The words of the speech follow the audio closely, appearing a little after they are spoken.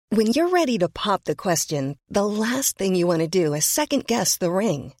When you're ready to pop the question, the last thing you want to do is second-guess the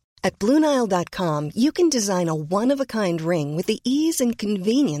ring. At BlueNile.com, you can design a one-of-a-kind ring with the ease and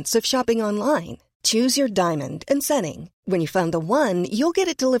convenience of shopping online. Choose your diamond and setting. When you find the one, you'll get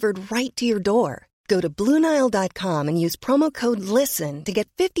it delivered right to your door. Go to BlueNile.com and use promo code LISTEN to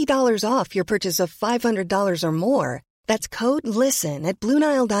get $50 off your purchase of $500 or more. That's code LISTEN at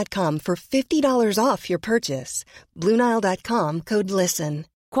BlueNile.com for $50 off your purchase. BlueNile.com, code LISTEN.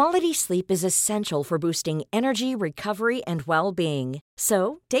 Quality sleep is essential for boosting energy, recovery, and well-being.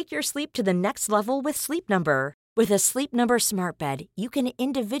 So, take your sleep to the next level with Sleep Number. With a Sleep Number smart bed, you can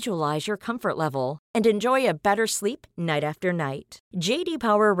individualize your comfort level and enjoy a better sleep night after night. J.D.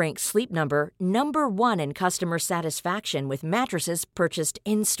 Power ranks Sleep Number number 1 in customer satisfaction with mattresses purchased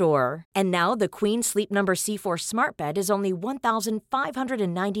in-store. And now the Queen Sleep Number C4 smart bed is only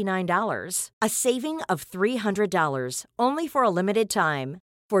 $1,599, a saving of $300, only for a limited time.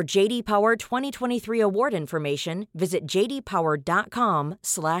 For J.D. Power 2023 award information, visit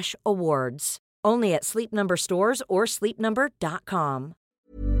jdpower.com/awards. Only at Sleep Number stores or sleepnumber.com.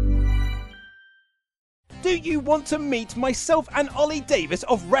 Do you want to meet myself and Ollie Davis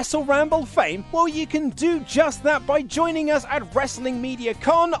of Wrestle Ramble fame? Well, you can do just that by joining us at Wrestling Media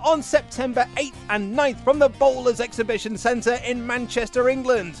Con on September 8th and 9th from the Bowlers Exhibition Centre in Manchester,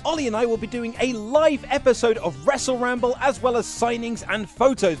 England. Ollie and I will be doing a live episode of Wrestle Ramble as well as signings and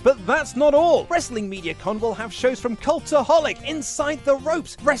photos, but that's not all. Wrestling Media Con will have shows from Cultaholic, Inside the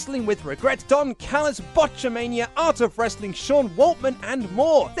Ropes, Wrestling with Regret, Don Callis, Botchamania, Art of Wrestling, Sean Waltman, and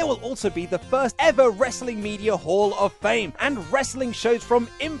more. There will also be the first ever Wrestling Media Hall of Fame and wrestling shows from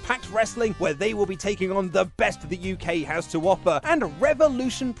Impact Wrestling, where they will be taking on the best the UK has to offer, and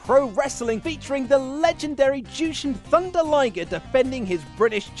Revolution Pro Wrestling featuring the legendary Jushin Thunder Liger defending his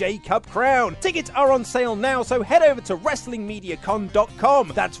British J Cup crown. Tickets are on sale now, so head over to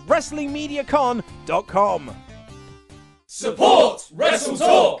WrestlingMediaCon.com. That's WrestlingMediaCon.com. Support Wrestle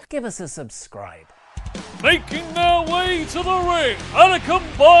Talk! Give us a subscribe. Making their way to the ring at a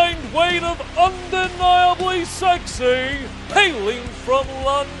combined weight of undeniably sexy, hailing from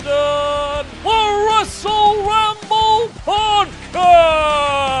London, the Wrestle Ramble Podcast!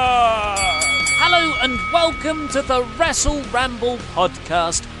 Hello and welcome to the Wrestle Ramble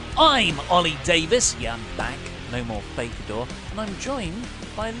Podcast. I'm Ollie Davis. Yeah, I'm back. No more Fakador. And I'm joined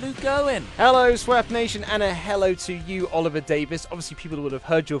by Luke Owen. Hello, Swap Nation, and a hello to you, Oliver Davis. Obviously, people would have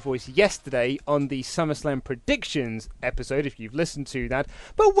heard your voice yesterday on the SummerSlam Predictions episode, if you've listened to that.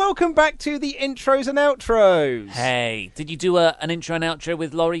 But welcome back to the intros and outros. Hey, did you do an intro and outro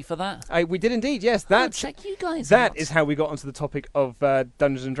with Laurie for that? We did indeed, yes. Check you guys That out. is how we got onto the topic of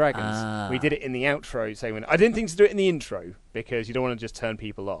Dungeons & Dragons. We did it in the outro, saying I didn't think to do it in the intro, because you don't want to just turn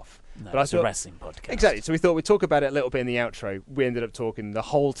people off. No, but it's a wrestling podcast. Exactly. So we thought we'd talk about it a little bit in the outro. We ended up talking the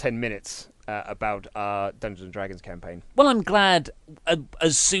whole 10 minutes about our Dungeons & Dragons campaign. Well, I'm glad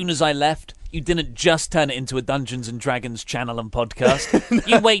as soon as I left, you didn't just turn it into a Dungeons & Dragons channel and podcast.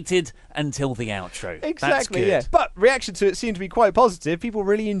 You waited until the outro. Exactly, That's good. yeah. But reaction to it seemed to be quite positive. People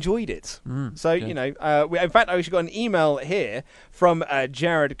really enjoyed it. So, good. you know, in fact, I actually got an email here from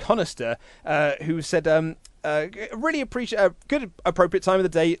Jared Conister who said, really appreciate a good, appropriate time of the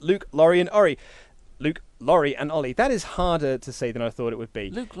day, Luke, Laurie, and Ori. Luke, Laurie, and Ollie. That is harder to say than I thought it would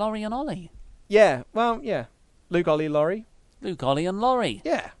be. Luke, Laurie, and Ollie. Yeah, well, yeah. Luke, Ollie, Laurie. Luke, Ollie, and Laurie.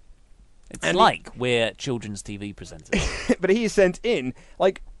 Yeah. It's And like we're children's TV presenters. But he sent in,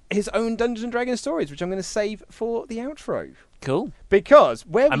 like, his own Dungeons & Dragons stories, which I'm going to save for the outro. Cool. Because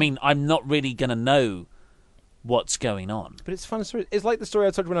I'm not really going to know what's going on. But it's a fun story. It's like the story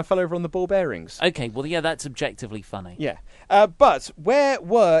I told you when I fell over on the ball bearings. Okay, well, yeah, that's objectively funny. Yeah. But where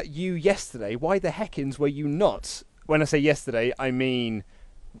were you yesterday? Why the heckins were you not? When I say yesterday, I mean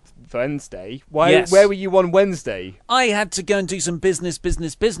Wednesday. Yes. Where were you on Wednesday? I had to go and do some business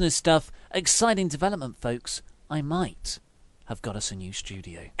stuff. Exciting development, folks. I might have got us a new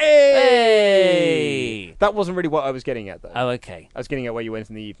studio. Hey! That wasn't really what I was getting at, though. Oh, okay. I was getting at where you went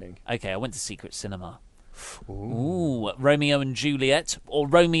in the evening. Okay, I went to Secret Cinema. Ooh, Romeo and Juliet, or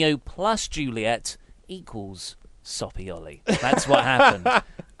Romeo plus Juliet equals Soppy Ollie. That's what happened.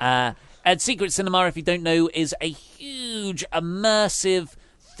 At Secret Cinema, if you don't know, is a huge, immersive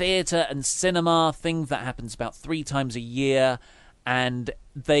theatre and cinema thing that happens about 3 times a year, and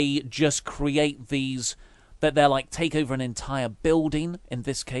they just create these, that they're like take over an entire building, in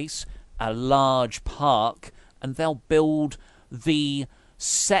this case, a large park, and they'll build the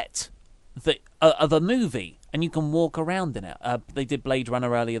set of a movie, and you can walk around in it. They did Blade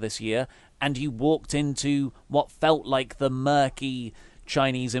Runner earlier this year, and you walked into what felt like the murky,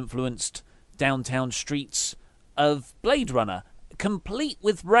 Chinese-influenced downtown streets of Blade Runner. complete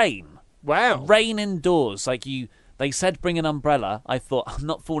with rain. Wow. Rain indoors. They said bring an umbrella. I thought, I'm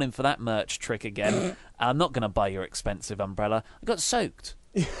not falling for that merch trick again. I'm not going to buy your expensive umbrella. I got soaked.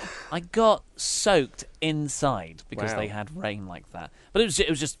 I got soaked inside because they had rain like that. But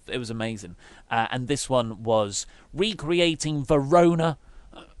it was amazing. And this one was recreating Verona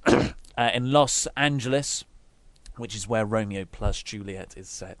in Los Angeles, which is where Romeo plus Juliet is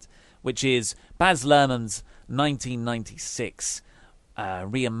set, which is Baz Luhrmann's 1996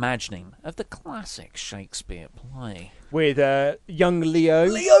 reimagining of the classic Shakespeare play. With young Leo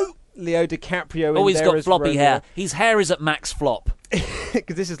DiCaprio. Oh, he's there got as floppy Romeo. hair. His hair is at max flop.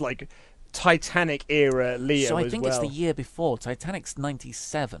 Because this is like Titanic era Leo. So I think as well. it's the year before. Titanic's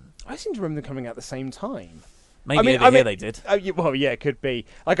 97. I seem to remember them coming out at the same time. Maybe over here they did. Well, yeah, it could be.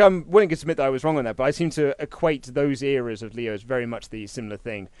 Like, I'm willing to admit that I was wrong on that, but I seem to equate those eras of Leo as very much the similar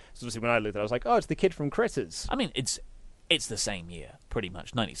thing. So obviously, when I looked at it, I was like, oh, it's the kid from Critters. I mean, it's the same year, pretty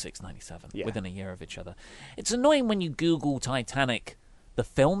much, 96, 97, within a year of each other. It's annoying when you Google Titanic, the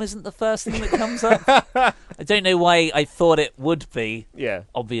film isn't the first thing that comes up. I don't know why I thought it would be. Yeah.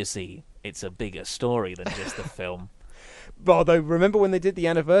 Obviously, it's a bigger story than just the film. But although, remember when they did the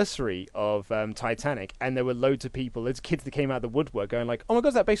anniversary of Titanic, and there were loads of people, there's kids that came out of the woodwork going like, oh my god,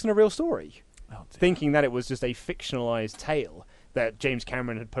 is that based on a real story? Oh, dear. Thinking that it was just a fictionalized tale that James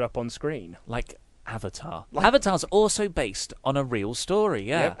Cameron had put up on screen. Like Avatar. Avatar's also based on a real story,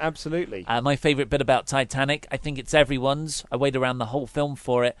 yeah. Yep, absolutely. My favourite bit about Titanic, I think it's everyone's, I wait around the whole film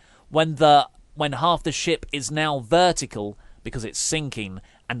for it, when half the ship is now vertical because it's sinking,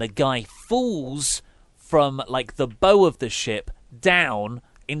 and the guy falls from like the bow of the ship down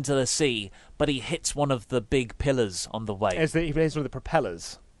into the sea, but he hits one of the big pillars on the way. He hits one of the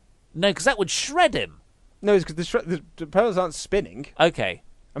propellers. No, because that would shred him. No, it's because the propellers aren't spinning. Okay.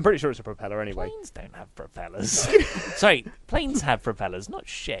 I'm pretty sure it's a propeller anyway. Planes don't have propellers. Sorry, planes have propellers, not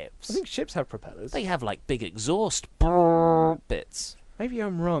ships. I think ships have propellers. They have like big exhaust bits. Maybe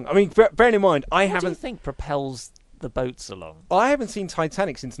I'm wrong. I mean, bearing in mind, What do you think propels the boats along? I haven't seen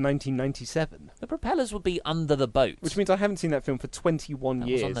Titanic since 1997. The propellers would be under the boat. Which means I haven't seen that film for 21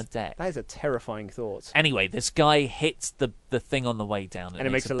 years. Was on the deck. That is a terrifying thought. Anyway, this guy hits the thing on the way down, and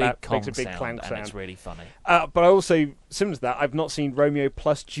it makes a big clank sound, and it's really funny. But I also, similar to that, I've not seen Romeo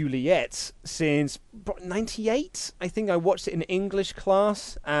plus Juliet since 98. I think I watched it in English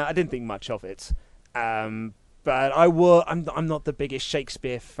class. I didn't think much of it, but I'm not the biggest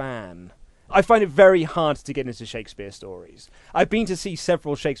Shakespeare fan. I find it very hard to get into Shakespeare stories. I've been to see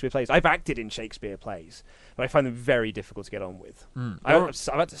several Shakespeare plays. I've acted in Shakespeare plays, but I find them very difficult to get on with. I've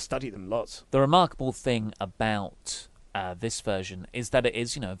had to study them lots. The remarkable thing about this version is that it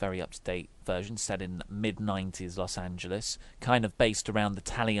is, a very up-to-date version set in mid-90s Los Angeles, kind of based around the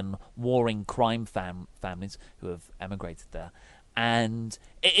Italian warring crime families who have emigrated there. And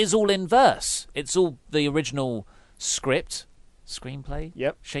it is all in verse. It's all the original screenplay.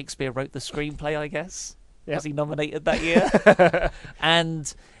 Yep. Shakespeare wrote the screenplay, I guess. Yep. Was he nominated that year?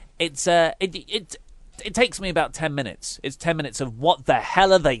 And it's it takes me about 10 minutes. It's 10 minutes of what the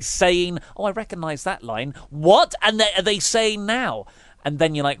hell are they saying? Oh, I recognise that line. What are they saying now? And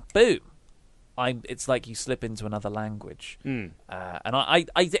then you're like, boom. It's like you slip into another language. And I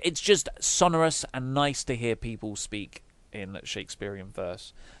it's just sonorous and nice to hear people speak in Shakespearean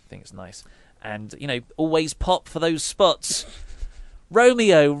verse. I think it's nice. And, always pop for those spots.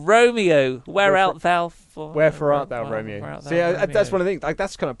 Romeo, where art thou? Wherefore art thou, Romeo? See, that's one of the things. Like,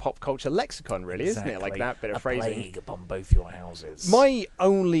 that's kind of pop culture lexicon, really, Exactly. isn't it? Like that bit of a phrasing. Plague upon both your houses. The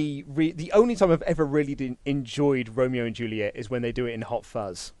only time I've ever really enjoyed Romeo and Juliet is when they do it in Hot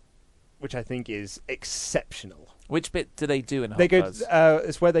Fuzz, which I think is exceptional. Which bit do they do in Hot Fuzz?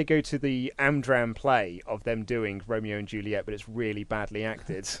 It's where they go to the Amdram play of them doing Romeo and Juliet, but it's really badly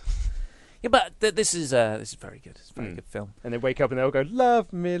acted. Yeah, but this is very good. It's a very good film. And they wake up and they all go,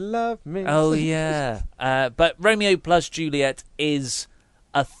 love me, love me. Oh, yeah. But Romeo plus Juliet is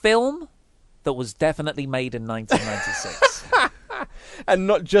a film that was definitely made in 1996. And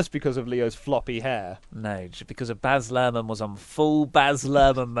not just because of Leo's floppy hair. No, just because of Baz Luhrmann was on full Baz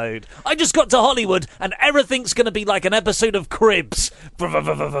Luhrmann mode. I just got to Hollywood and everything's going to be like an episode of Cribs.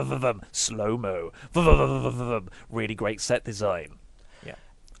 Slow-mo. Really great set design. Yeah.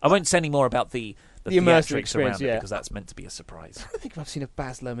 I won't say any more about the immersive theatrics experience, around it because that's meant to be a surprise. I don't think I've seen a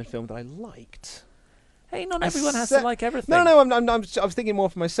Baz Luhrmann film that I liked. Hey, not everyone has to like everything. No, I was thinking more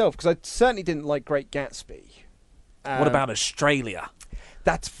for myself because I certainly didn't like Great Gatsby. What about Australia?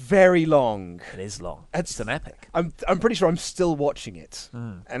 That's very long. It is long. It's It's an epic. I'm pretty sure I'm still watching it,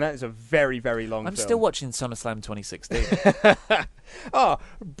 and that is a very, very long. I'm film. still watching SummerSlam 2016. Oh,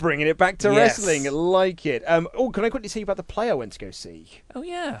 bringing it back to Yes. wrestling, like it. Can I quickly tell you about the play I went to go see? Oh,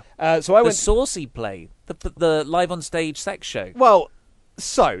 yeah. So I The went. Saucy play. The live on stage sex show. Well,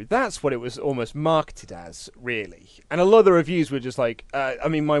 so that's what it was almost marketed as, really. And a lot of the reviews were just like, I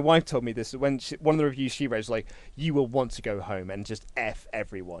mean, my wife told me this when one of the reviews she read was like, "You will want to go home and just F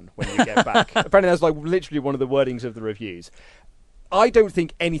everyone when you get back." Apparently, that's like literally one of the wordings of the reviews. I don't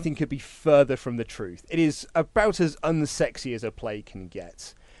think anything could be further from the truth. It is about as unsexy as a play can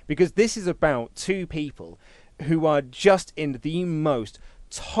get. Because this is about two people who are just in the most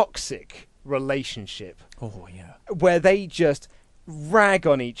toxic relationship. Oh, yeah. Where they just rag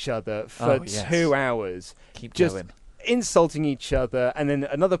on each other for Oh, yes. 2 hours. Keep just going. insulting each other, and then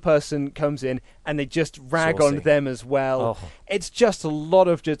another person comes in and they just rag Saucy. on them as well. Oh. It's just a lot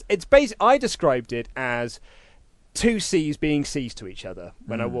of it's I described it as two C's being C's to each other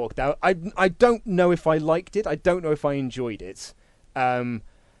when I walked out. I don't know if I liked it. I don't know if I enjoyed it. Am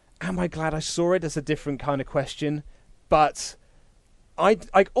I glad I saw it? That's a different kind of question. But I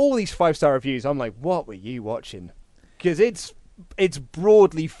like all these 5-star reviews. I'm like, what were you watching? Because it's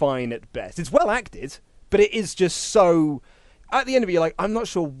broadly fine at best. It's well acted, but it is just so. At the end of it, you're like, I'm not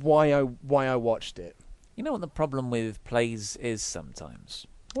sure why I watched it. You know what the problem with plays is sometimes?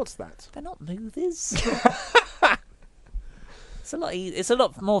 What's that? They're not movies. It's a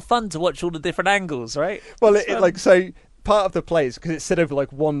lot more fun to watch all the different angles, right? Well, so part of the play is because it's set over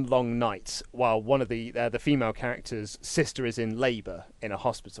like one long night while one of the female characters' sister is in labour in a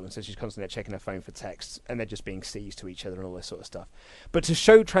hospital, and so she's constantly checking her phone for texts, and they're just being seized to each other and all this sort of stuff. But to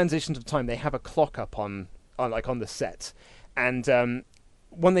show transitions of time, they have a clock up on the set, and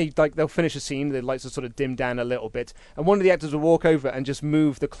when they'll finish a scene, the lights will sort of dim down a little bit, and one of the actors will walk over and just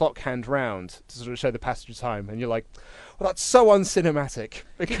move the clock hand round to sort of show the passage of time, and you're like, well, that's so uncinematic.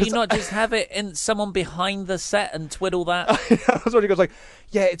 Could you not just have it in someone behind the set and twiddle that? That's what he goes like.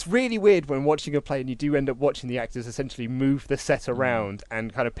 Yeah, it's really weird when watching a play and you do end up watching the actors essentially move the set around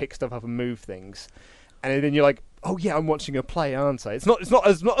and kind of pick stuff up and move things, and then you're like, oh yeah, I'm watching a play, aren't I? It's not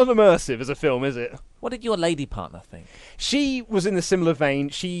as immersive as a film, is it? What did your lady partner think? She was in a similar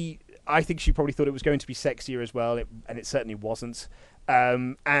vein. I think she probably thought it was going to be sexier as well, and it certainly wasn't.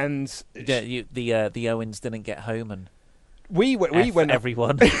 The Owens didn't get home and we went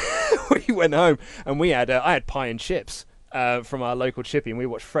everyone. We went home and I had pie and chips from our local chippy, and we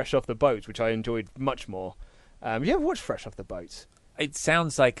watched Fresh Off the Boat, which I enjoyed much more. Have you ever watched Fresh Off the Boat? It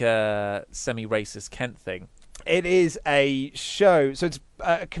sounds like a semi-racist Kent thing. It is a show, so it's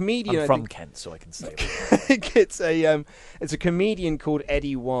a comedian. I'm from Kent, so I can say that. It's a comedian called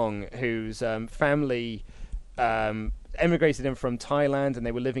Eddie Wong, whose family emigrated in from Thailand, and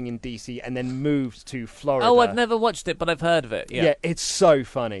they were living in DC, and then moved to Florida. Oh, I've never watched it, but I've heard of it. Yeah, it's so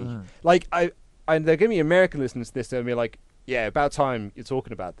funny. Like they're going to be American listeners to this. They'll be like, yeah, about time you're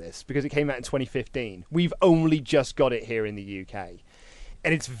talking about this, because it came out in 2015. We've only just got it here in the UK.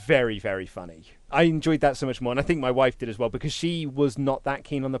 And it's very, very funny. I enjoyed that so much more, and I think my wife did as well, because she was not that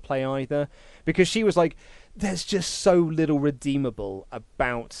keen on the play either. Because she was like, there's just so little redeemable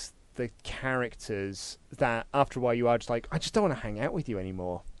about the characters that after a while you are just like, I just don't want to hang out with you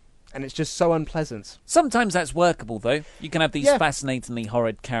anymore. And it's just so unpleasant. Sometimes that's workable, though. You can have these fascinatingly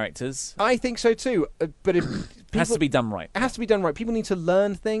horrid characters. I think so too, but it has to be done right. It has to be done right. People need to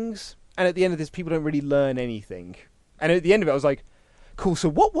learn things, and at the end of this, people don't really learn anything. And at the end of it, I was like, cool, so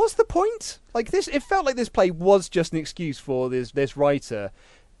what was the point? Like this, it felt like this play was just an excuse for this writer.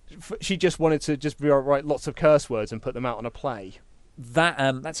 She just wanted to just write lots of curse words and put them out on a play.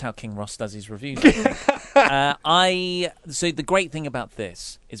 That's how King Ross does his reviews. So the great thing about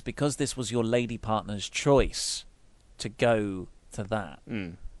this is because this was your lady partner's choice to go to that.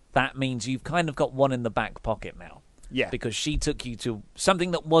 That means you've kind of got one in the back pocket now. Yeah. Because she took you to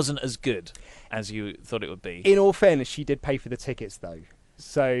something that wasn't as good as you thought it would be. In all fairness, she did pay for the tickets, though.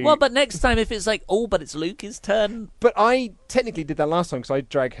 So well, but next time if it's like, but it's Luke's turn. But I technically did that last time because I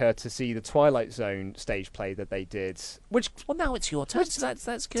dragged her to see the Twilight Zone stage play that they did. Which, well, now it's your turn, so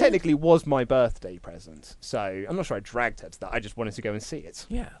that's good. Technically was my birthday present. So I'm not sure I dragged her to that. I just wanted to go and see it.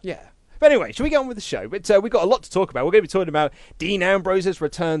 Yeah. But anyway, shall we get on with the show? But we've got a lot to talk about. We're going to be talking about Dean Ambrose's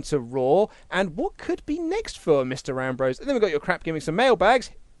return to Raw and what could be next for Mr. Ambrose. And then we've got your crap giving some mailbag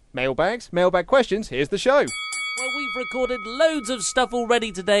questions. Here's the show. Well, we've recorded loads of stuff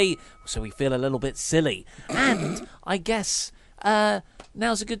already today, so we feel a little bit silly. And I guess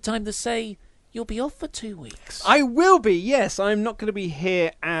now's a good time to say you'll be off for 2 weeks. I will be, yes. I'm not going to be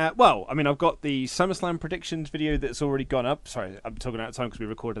here. I've got the SummerSlam predictions video that's already gone up. Sorry, I'm talking out of time because we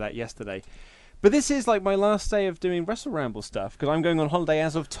recorded that yesterday. But this is like my last day of doing Wrestle Ramble stuff because I'm going on holiday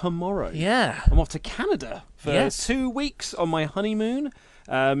as of tomorrow. Yeah. I'm off to Canada for 2 weeks on my honeymoon.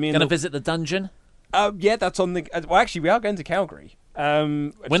 Going to visit the dungeon? Yeah, that's on the... Well, actually, we are going to Calgary.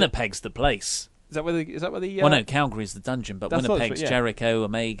 Winnipeg's the place. Is that where the... Well, no, Calgary's the dungeon, but Winnipeg's Jericho,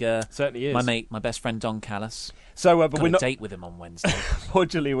 Omega. Certainly is. My best friend Don Callis. So, but got we're a not... date with him on Wednesday.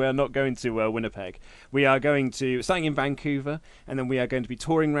 Fortunately, we are not going to Winnipeg. We are going to... Starting in Vancouver, and then we are going to be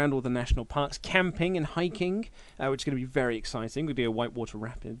touring around all the national parks, camping and hiking, which is going to be very exciting. We'll do a Whitewater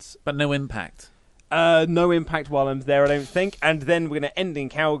Rapids. But no Impact. No Impact while I'm there, I don't think. And then we're going to end in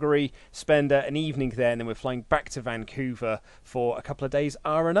Calgary, spend an evening there, and then we're flying back to Vancouver for a couple of days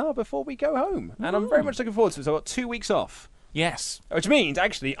R&R before we go home. And I'm very much looking forward to it. So I've got 2 weeks off. Yes. Which means,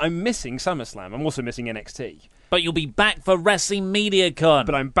 actually, I'm missing SummerSlam. I'm also missing NXT. But you'll be back for Wrestling MediaCon.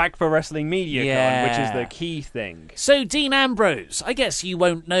 But I'm back for Wrestling MediaCon, which is the key thing. So, Dean Ambrose, I guess you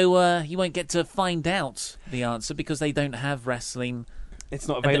won't know, you won't get to find out the answer because they don't have wrestling. It's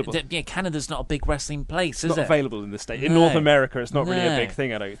not available. Canada's not a big wrestling place, is it? It's not available in the States. In North America, it's not really a big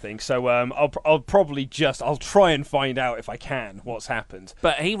thing, I don't think. So I'll probably I'll try and find out if I can what's happened.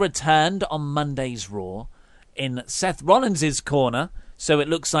 But he returned on Monday's Raw in Seth Rollins' corner. So it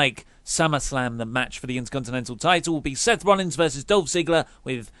looks like SummerSlam, the match for the Intercontinental title, will be Seth Rollins versus Dolph Ziggler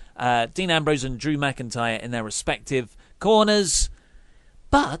with Dean Ambrose and Drew McIntyre in their respective corners.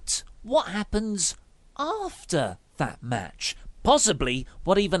 But what happens after that match? Possibly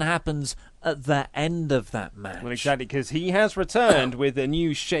what even happens at the end of that match. Well, exactly, because he has returned with a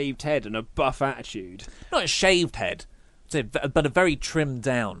new shaved head and a buff attitude. Not a shaved head, but a very trimmed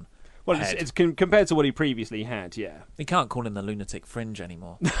down head. It's compared to what he previously had, yeah. You can't call him the lunatic fringe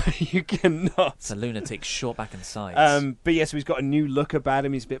anymore. You cannot. It's a lunatic short back and sides. But yes, he's got a new look about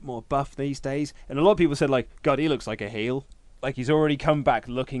him. He's a bit more buff these days. And a lot of people said, like, God, he looks like a heel. Like, he's already come back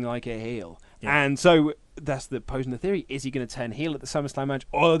looking like a heel. Yeah. And so that's posing the theory. Is he going to turn heel at the SummerSlam match?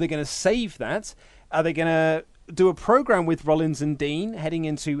 Or are they going to save that? Are they going to do a program with Rollins and Dean heading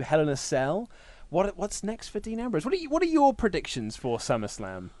into Hell in a Cell? What's next for Dean Ambrose? What are your predictions for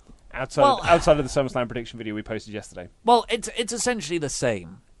SummerSlam? Outside of the SummerSlam prediction video we posted yesterday. Well, it's essentially the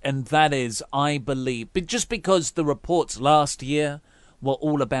same. And that is, I believe, but just because the reports last year were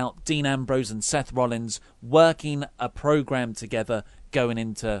all about Dean Ambrose and Seth Rollins working a program together going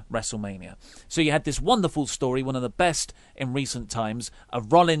into WrestleMania. So you had this wonderful story, one of the best in recent times,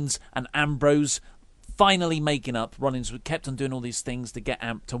 of Rollins and Ambrose finally making up. Rollins kept on doing all these things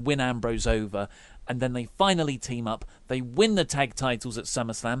to win Ambrose over, and then they finally team up. They win the tag titles at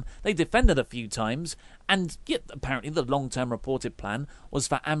SummerSlam. They defended a few times, and yet apparently the long-term reported plan was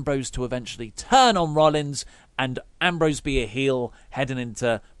for Ambrose to eventually turn on Rollins and Ambrose be a heel heading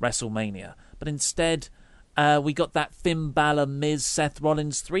into WrestleMania. But instead, we got that Finn Balor, Miz, Seth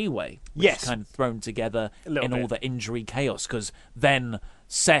Rollins three-way, which is kind of thrown together in all the injury chaos, because then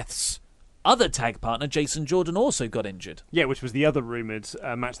Seth's other tag partner, Jason Jordan, also got injured. Yeah, which was the other rumoured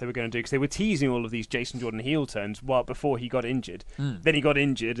match they were going to do, because they were teasing all of these Jason Jordan heel turns before he got injured. Then he got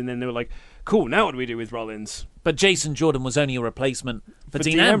injured, and then they were like, cool, now what do we do with Rollins? But Jason Jordan was only a replacement for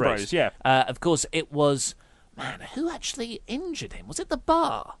Dean Ambrose. Yeah. Of course, it was... Man, who actually injured him? Was it the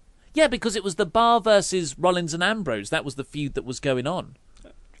Bar? Yeah, because it was the Bar versus Rollins and Ambrose. That was the feud that was going on.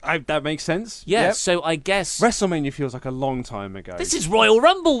 That makes sense. Yeah, yep. So I guess... WrestleMania feels like a long time ago. This is Royal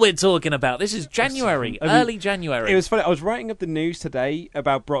Rumble we're talking about. This is January, early January. It was funny. I was writing up the news today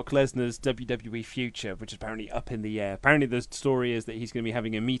about Brock Lesnar's WWE future, which is apparently up in the air. Apparently the story is that he's going to be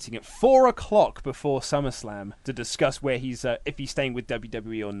having a meeting at 4 o'clock before SummerSlam to discuss where he's if he's staying with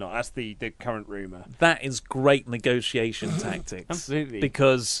WWE or not. That's the current rumour. That is great negotiation tactics. Absolutely.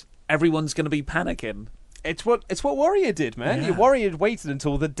 Because everyone's going to be panicking. It's what Warrior did, man. Yeah. Warrior had waited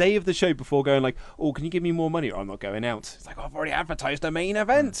until the day of the show before going like, oh, can you give me more money or I'm not going out. It's like, I've already advertised a main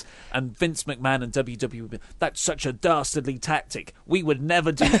event. And Vince McMahon and WWE, that's such a dastardly tactic. We would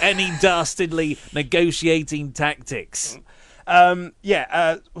never do any dastardly negotiating tactics. What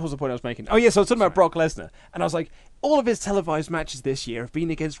was the point I was making? Oh, yeah, so I was talking about Brock Lesnar. And I was like, all of his televised matches this year have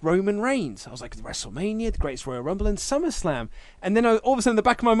been against Roman Reigns. I was like, WrestleMania, the Greatest Royal Rumble, and SummerSlam. And then all of a sudden, the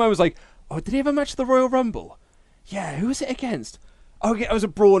back of my mind was like, oh, did he have a match at the Royal Rumble? Yeah, who was it against? Oh, yeah, it was a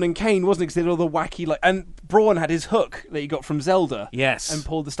Braun and Kane, wasn't it? Because they did all the wacky, and Braun had his hook that he got from Zelda. Yes. And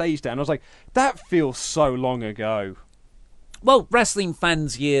pulled the stage down. I was like, that feels so long ago. Well, wrestling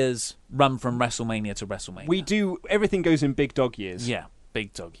fans' years run from WrestleMania to WrestleMania. We do, everything goes in big dog years. Yeah,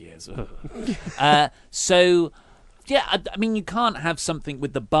 big dog years. So, Yeah, I mean, you can't have something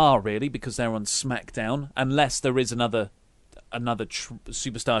with the Bar, really, because they're on SmackDown, unless there is another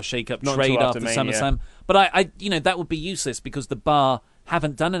superstar shake-up Not trade until after after Mania. SummerSlam. But I that would be useless because the Bar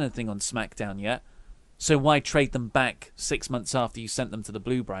haven't done anything on SmackDown yet. So why trade them back 6 months after you sent them to the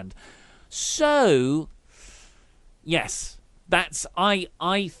Blue brand? So, yes,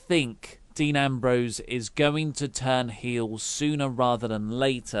 I think Dean Ambrose is going to turn heel sooner rather than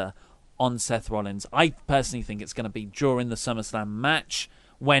later on Seth Rollins. I personally think it's going to be during the SummerSlam match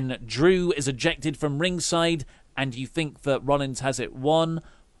when Drew is ejected from ringside and you think that Rollins has it won,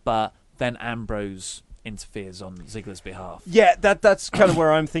 but then Ambrose interferes on Ziggler's behalf. Yeah, that's kind of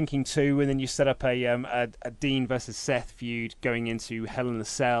where I'm thinking too. And then you set up a Dean versus Seth feud going into Hell in a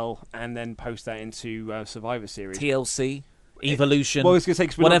Cell, and then post that into Survivor Series. TLC, Evolution, Well, I was going to say,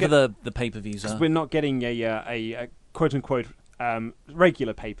 'cause whatever the pay-per-views are. we're not getting a quote-unquote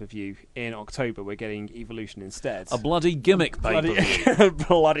regular pay-per-view in October. We're getting Evolution instead. A bloody gimmick pay-per-view.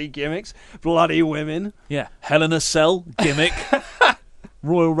 bloody gimmicks, bloody women. Yeah, Hell in a Cell, gimmick.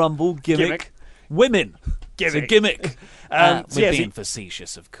 Royal Rumble, gimmick. Women, it's a gimmick. We're being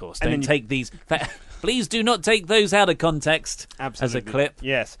facetious, of course. And Don't then take these... Please do not take those out of context Absolutely. as a clip.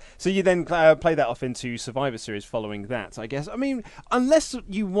 Yes. So you then play that off into Survivor Series following that, I guess. I mean, unless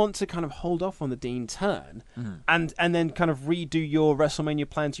you want to kind of hold off on the Dean turn and then kind of redo your WrestleMania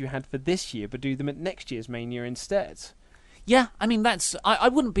plans you had for this year, but do them at next year's Mania instead. Yeah, I mean, I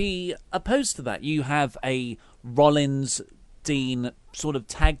wouldn't be opposed to that. You have a Rollins-Dean sort of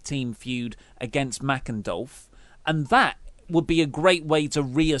tag team feud against McIndoff, and that would be a great way to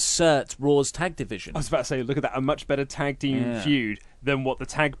reassert Raw's tag division. I was about to say, look at that, a much better tag team feud than what the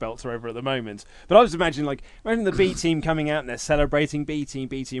tag belts are over at the moment. But I was imagine the B team coming out and they're celebrating B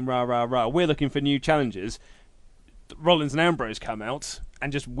team, rah, rah, rah. We're looking for new challengers. Rollins and Ambrose come out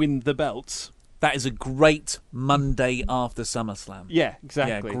and just win the belts. That is a great Monday after SummerSlam. Yeah,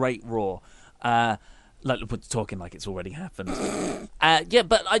 exactly. Yeah, great Raw. We're talking like it's already happened.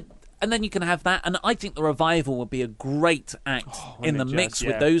 And then you can have that, and I think the Revival would be a great act in the mix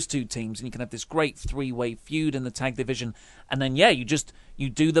with those two teams, and you can have this great three-way feud in the tag division, and then you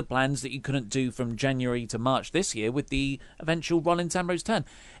do the plans that you couldn't do from January to March this year with the eventual Rollins-Ambrose turn.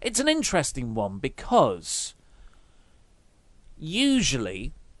 It's an interesting one because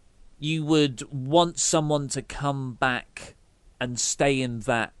usually you would want someone to come back and stay in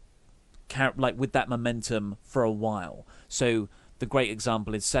that with that momentum for a while. So the great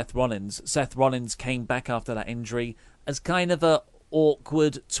example is Seth Rollins. Seth Rollins came back after that injury as kind of a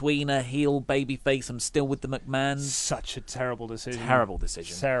awkward tweener heel babyface. I'm still with the McMahons. Such a terrible decision. Terrible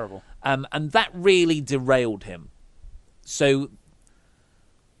decision. Terrible. And that really derailed him. So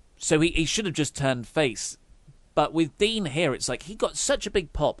he should have just turned face. But with Dean here, it's like he got such a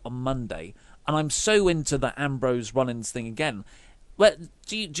big pop on Monday, and I'm so into the Ambrose Rollins thing again. Well,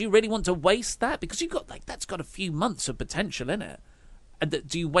 do you really want to waste that? Because you've got that's got a few months of potential in it. And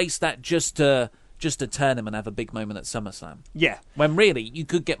do you waste that just to turn him and have a big moment at SummerSlam? Yeah. When really you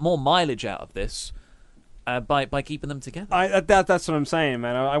could get more mileage out of this by keeping them together. That's what I'm saying,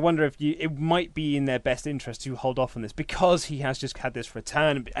 man. I wonder if it might be in their best interest to hold off on this because he has just had this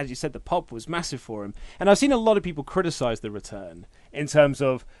return. As you said, the pop was massive for him. And I've seen a lot of people criticise the return in terms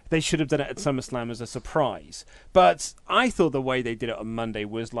of they should have done it at SummerSlam as a surprise. But I thought the way they did it on Monday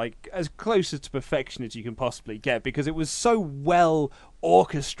was as close to perfection as you can possibly get because it was so well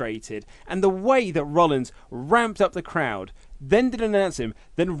orchestrated. And the way that Rollins ramped up the crowd, then didn't announce him,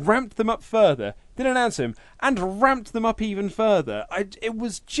 then ramped them up further, didn't announce him, and ramped them up even further. It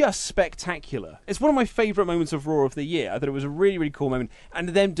was just spectacular. It's one of my favourite moments of Raw of the year. I thought it was a really, really cool moment. And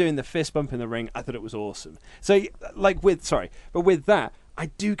them doing the fist bump in the ring, I thought it was awesome. So, with that, I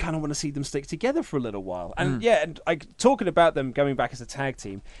do kind of want to see them stick together for a little while. And talking about them going back as a tag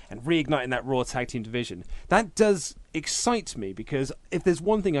team and reigniting that Raw tag team division, that does excite me because if there's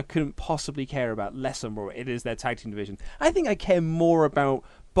one thing I couldn't possibly care about less on Raw, it is their tag team division. I think I care more about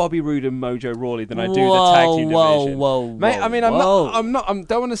Bobby Roode and Mojo Rawley than I do the tag team division. Mate, I mean, I'm not. I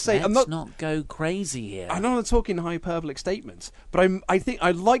don't want to say. Let's not go crazy here. I'm not talking hyperbolic statements, but I think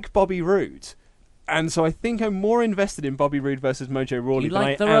I like Bobby Roode. And so I think I'm more invested in Bobby Roode versus Mojo Rawley than I am. You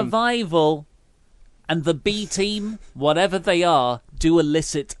like the Revival and the B team, whatever they are, do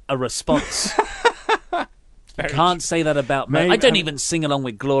elicit a response. Can't say that about me. I don't even sing along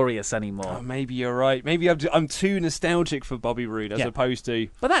with Glorious anymore. Oh, maybe you're right. Maybe I'm too nostalgic for Bobby Roode as opposed to...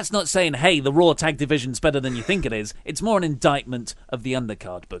 But that's not saying, hey, the Raw Tag Division's better than you think it is. It's more an indictment of the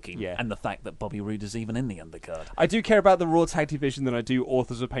undercard booking and the fact that Bobby Roode is even in the undercard. I do care about the Raw Tag Division than I do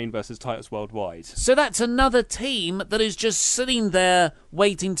Authors of Pain versus Titus Worldwide. So that's another team that is just sitting there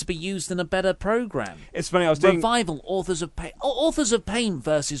waiting to be used in a better program. It's funny, I was doing... Revival, Authors of Pain. Authors of Pain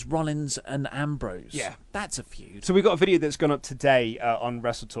versus Rollins and Ambrose. Yeah. That's a feud. So we got a video that's gone up today on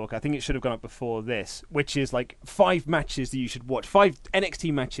Wrestle Talk. I think it should have gone up before this, which is like 5 matches that you should watch. 5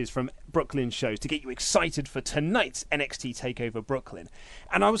 NXT matches from Brooklyn shows to get you excited for tonight's NXT TakeOver Brooklyn.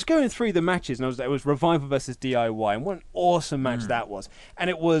 And I was going through the matches, and it was Revival versus DIY, and what an awesome match that was. And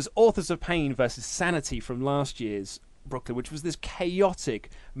it was Authors of Pain versus Sanity from last year's Brooklyn, which was this chaotic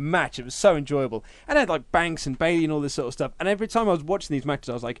match. It was so enjoyable. And it had like Banks and Bayley and all this sort of stuff. And every time I was watching these matches,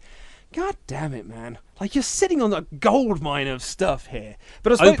 I was like, God damn it, man. Like, you're sitting on a gold mine of stuff here.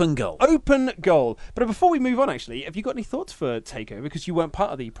 But Open goal. Open goal. But before we move on, actually, have you got any thoughts for TakeOver? Because you weren't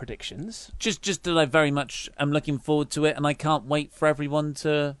part of the predictions. Just that I very much am looking forward to it, and I can't wait for everyone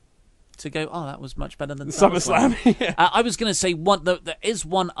to go, oh, that was much better than SummerSlam. Yeah. I was going to say, there is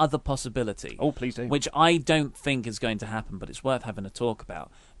one other possibility. Oh, please do. Which I don't think is going to happen, but it's worth having a talk about.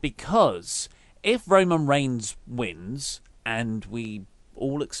 Because if Roman Reigns wins, and we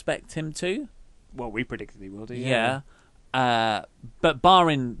all expect him to. Well, we predicted he will do, yeah. But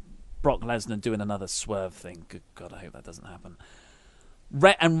barring Brock Lesnar doing another swerve thing, good God, I hope that doesn't happen.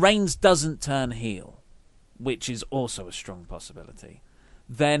 And Reigns doesn't turn heel, which is also a strong possibility.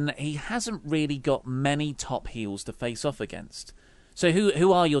 Then he hasn't really got many top heels to face off against. So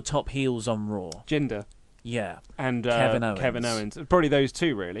who are your top heels on Raw? Jinder. Yeah. And Kevin Owens. Probably those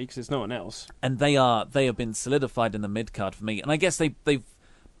two, really, because there's no one else. And they have been solidified in the mid-card for me. And I guess the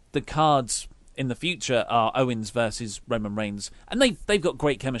cards in the future are Owens versus Roman Reigns. And they've got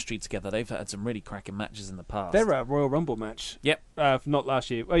great chemistry together. They've had some really cracking matches in the past. They're a Royal Rumble match. Yep. Not last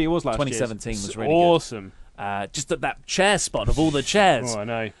year. Oh, it was last 2017 year. was really awesome. Good. Just at that chair spot of all the chairs. Oh, I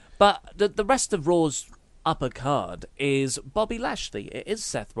know. But the rest of Raw's upper card is Bobby Lashley. It is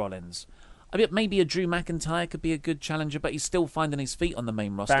Seth Rollins. I mean, maybe a Drew McIntyre could be a good challenger, but he's still finding his feet on the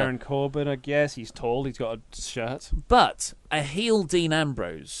main roster. Baron Corbin, I guess. He's tall. He's got a shirt. But a heel Dean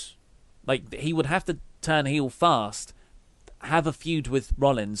Ambrose, like, he would have to turn heel fast, have a feud with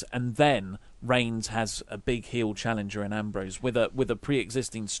Rollins, and then Reigns has a big heel challenger in Ambrose with a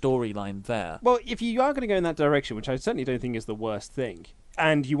pre-existing storyline there. Well, if you are going to go in that direction, which I certainly don't think is the worst thing,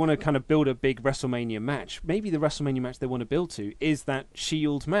 and you want to kind of build a big WrestleMania match, maybe the WrestleMania match they want to build to is that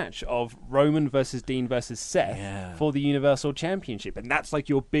Shield match of Roman versus Dean versus Seth for the Universal Championship. And that's like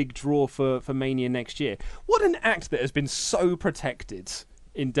your big draw for Mania next year. What an act that has been so protected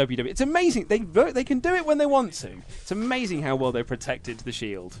in WWE. It's amazing. They can do it when they want to. It's amazing how well they protected the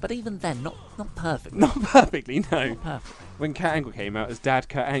Shield. But even then, not perfectly. Not perfectly, no. Not perfectly. When Kurt Angle came out as Dad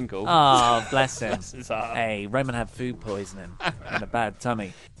Kurt Angle. Oh, bless him. Bless his heart. Hey, Roman had food poisoning and a bad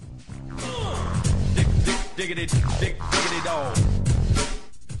tummy. Diggity dog.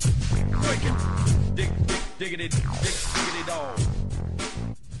 Diggity dog.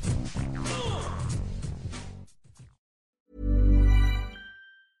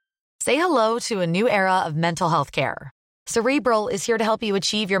 Say hello to a new era of mental health care. Cerebral is here to help you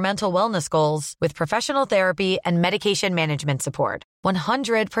achieve your mental wellness goals with professional therapy and medication management support.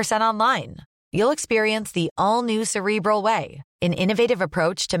 100% online. You'll experience the all-new Cerebral Way, an innovative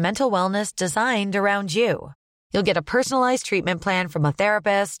approach to mental wellness designed around you. You'll get a personalized treatment plan from a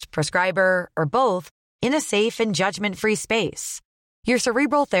therapist, prescriber, or both in a safe and judgment-free space. Your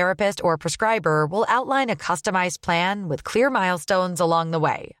Cerebral therapist or prescriber will outline a customized plan with clear milestones along the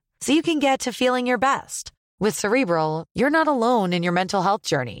way, so you can get to feeling your best. With Cerebral, you're not alone in your mental health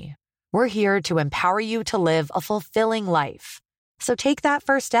journey. We're here to empower you to live a fulfilling life. So take that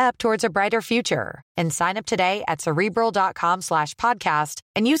first step towards a brighter future and sign up today at Cerebral.com/podcast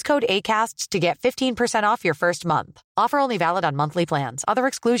and use code ACAST to get 15% off your first month. Offer only valid on monthly plans. Other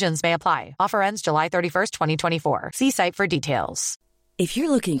exclusions may apply. Offer ends July 31st, 2024. See site for details. If you're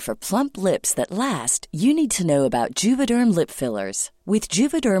looking for plump lips that last, you need to know about Juvederm lip fillers. With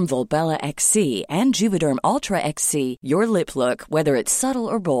Juvederm Volbella XC and Juvederm Ultra XC, your lip look, whether it's subtle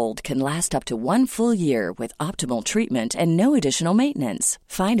or bold, can last up to 1 full year with optimal treatment and no additional maintenance.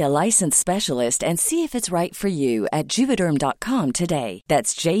 Find a licensed specialist and see if it's right for you at Juvederm.com today.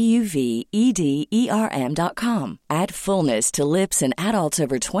 That's JUVEDERM.com. Add fullness to lips in adults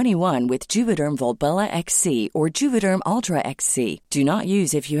over 21 with Juvederm Volbella XC or Juvederm Ultra XC. Do not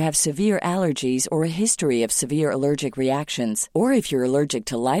use if you have severe allergies or a history of severe allergic reactions, or if if you're allergic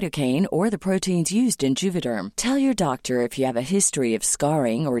to lidocaine or the proteins used in Juvederm. Tell your doctor if you have a history of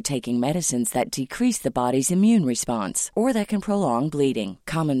scarring or taking medicines that decrease the body's immune response or that can prolong bleeding.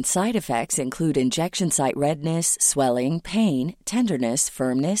 Common side effects include injection site redness, swelling, pain, tenderness,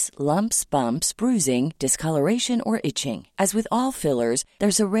 firmness, lumps, bumps, bruising, discoloration, or itching. As with all fillers,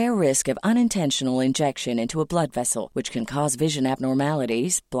 there's a rare risk of unintentional injection into a blood vessel, which can cause vision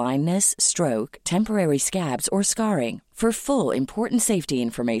abnormalities, blindness, stroke, temporary scabs, or scarring. For full, important safety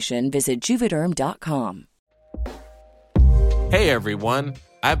information, visit Juvederm.com. Hey everyone,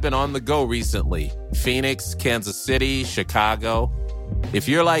 I've been on the go recently. Phoenix, Kansas City, Chicago. If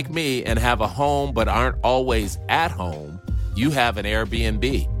you're like me and have a home but aren't always at home, you have an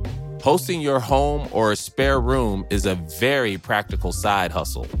Airbnb. Hosting your home or a spare room is a very practical side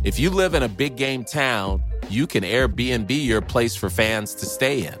hustle. If you live in a big game town, you can Airbnb your place for fans to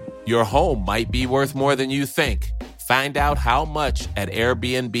stay in. Your home might be worth more than you think. Find out how much at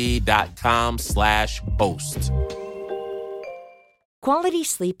airbnb.com/host. Quality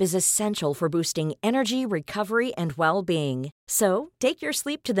sleep is essential for boosting energy, recovery, and well-being. So, take your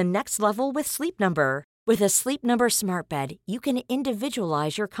sleep to the next level with Sleep Number. With a Sleep Number smart bed, you can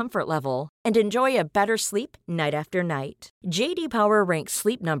individualize your comfort level and enjoy a better sleep night after night. J.D. Power ranks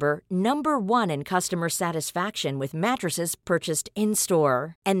Sleep Number number 1 in customer satisfaction with mattresses purchased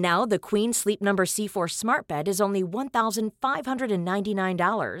in-store. And now the Queen Sleep Number C4 smart bed is only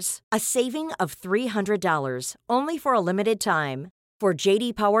 $1,599, a saving of $300, only for a limited time. For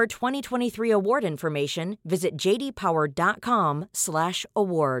J.D. Power 2023 award information, visit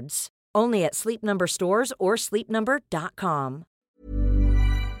jdpower.com/awards. Only at Sleep Number stores or sleepnumber.com.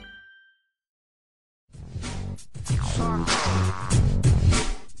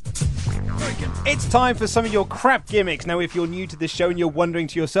 It's time for some of your crap gimmicks. Now, if you're new to this show and you're wondering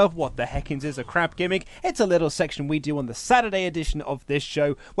to yourself, what the heckins is a crap gimmick? It's a little section we do on the Saturday edition of this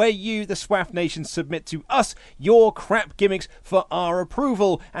show where you, the SWAF Nation, submit to us your crap gimmicks for our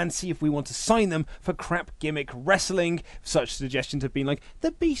approval and see if we want to sign them for crap gimmick wrestling. Such suggestions have been like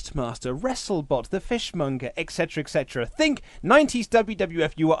the Beastmaster, WrestleBot, the Fishmonger, etc., etc. Think 90s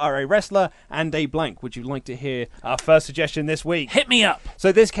WWF, you are a wrestler, and a blank. Would you like to hear our first suggestion this week? Hit me up.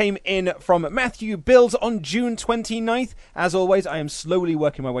 So this came in from Matthew Bills on June 29th. As always, I am slowly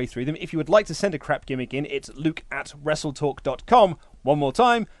working my way through them. If you would like to send a crap gimmick in, it's luke@wrestletalk.com. One more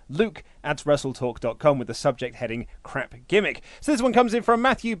time, luke@wrestletalk.com with the subject heading crap gimmick. So this one comes in from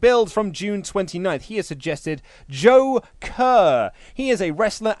Matthew Bills from June 29th. He has suggested Joe Kerr. He is a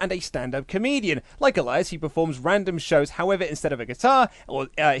wrestler and a stand-up comedian. Like Elias, he performs random shows. However, instead of a guitar,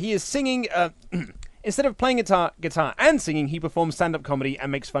 he is singing... Instead of playing guitar and singing, he performs stand-up comedy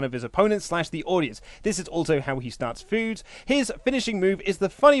and makes fun of his opponents / the audience. This is also how he starts feuds. His finishing move is the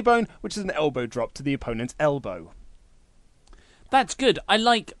funny bone, which is an elbow drop to the opponent's elbow. That's good. I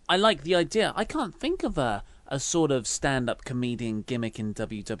like the idea. I can't think of a sort of stand-up comedian gimmick in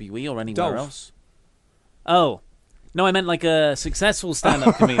WWE or anywhere else. Oh. No, I meant like a successful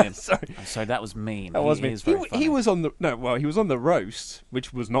stand-up comedian. Sorry. I'm sorry, that was mean. That was mean. Is very funny. He was on the roast,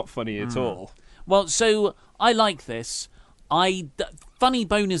 which was not funny at all. Well, so I like this. Funny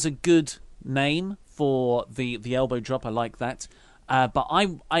Bone is a good name for the elbow drop. I like that. But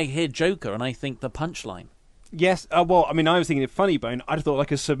I hear Joker and I think the punchline. Yes. Well, I mean, I was thinking of funny bone. I'd have thought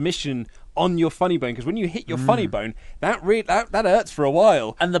like a submission on your funny bone, because when you hit your funny bone, that hurts for a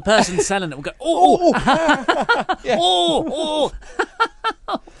while. And the person selling it will go, oh, oh,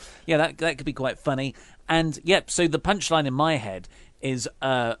 oh. Yeah, that could be quite funny. And yep. So the punchline in my head is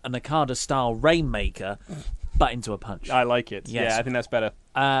an Okada-style Rainmaker, but into a punch. I like it. Yes. Yeah, I think that's better.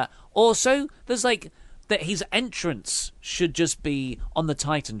 Also, there's like that his entrance should just be on the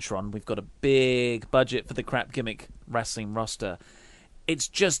Titantron. We've got a big budget for the crap gimmick wrestling roster. It's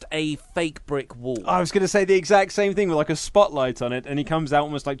just a fake brick wall. I was going to say the exact same thing with like a spotlight on it, and he comes out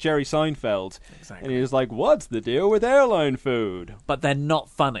almost like Jerry Seinfeld. Exactly. And he was like, what's the deal with airline food? But they're not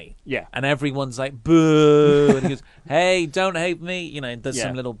funny. Yeah. And everyone's like, boo. And he goes, hey, don't hate me. You know, there's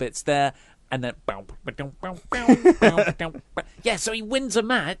some little bits there. And then, yeah, so he wins a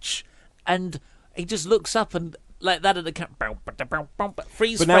match, and he just looks up and like that at the camera.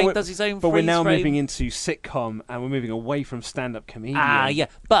 Freeze frame does his own freeze frame. But we're now moving into sitcom, and we're moving away from stand-up comedian. Yeah.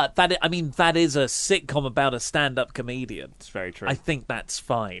 But that is a sitcom about a stand-up comedian. It's very true. I think that's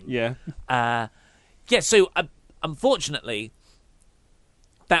fine. Yeah. So unfortunately,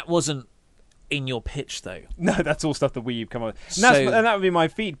 that wasn't in your pitch, though. No, that's all stuff that we've come up with. And that would be my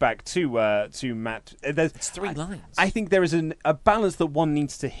feedback to Matt. It's 3 lines. I think there is a balance that one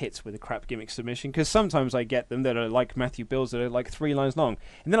needs to hit with a crap gimmick submission, because sometimes I get them that are like Matthew Bills that are like 3 lines long,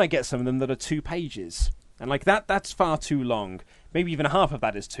 and then I get some of them that are 2 pages. And like that's far too long. Maybe even half of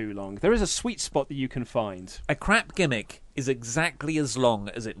that is too long. There is a sweet spot that you can find. A crap gimmick is exactly as long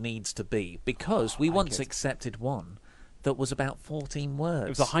as it needs to be, because we once accepted one that was about 14 words. It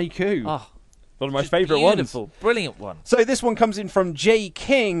was a haiku. Oh, one of my favourite ones. Beautiful, brilliant one. So this one comes in from Jay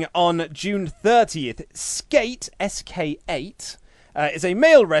King on June 30th. Skate, SK8, is a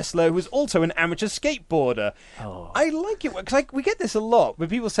male wrestler who is also an amateur skateboarder. Oh. I like it because we get this a lot when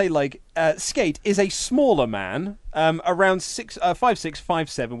people say like Skate is a smaller man, around 5'6",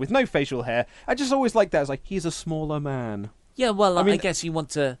 5'7", with no facial hair. I just always like that. It's like, he's a smaller man. Yeah, well, I mean, guess you want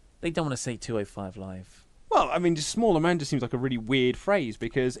to. They don't want to say 205 Live. Well, I mean, just smaller man just seems like a really weird phrase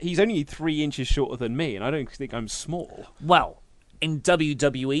because he's only 3 inches shorter than me, and I don't think I'm small. Well, in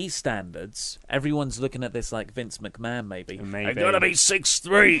WWE standards, everyone's looking at this like Vince McMahon, maybe. Maybe. I'm gonna be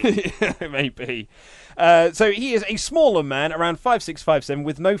 6'3". Maybe. So he is a smaller man, around 5'6", 5'7",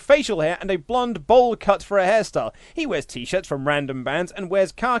 with no facial hair and a blonde bowl cut for a hairstyle. He wears t-shirts from random bands and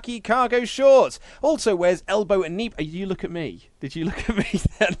wears khaki cargo shorts. Also wears elbow and knee... You look at me. Did you look at me?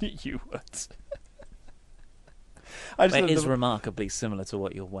 Then you would. It is remarkably similar to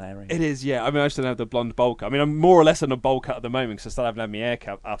what you're wearing. It is, yeah. I mean, I still have the blonde bowl cut. I mean, I'm more or less on a bowl cut at the moment because I still haven't had my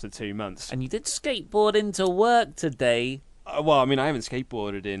haircut after 2 months. And you did skateboard into work today. Well, I mean, I haven't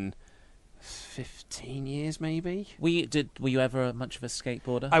skateboarded in 15 years, maybe. Were you ever much of a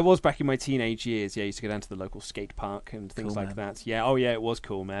skateboarder? I was back in my teenage years. Yeah, I used to go down to the local skate park and things Cool, like man. that. Yeah, oh yeah, it was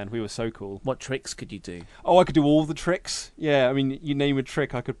cool, man. We were so cool. What tricks could you do? Oh, I could do all the tricks. Yeah, I mean, you name a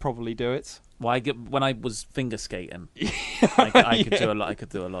trick, I could probably do it. Well, when I was finger skating, I could do a lot. I could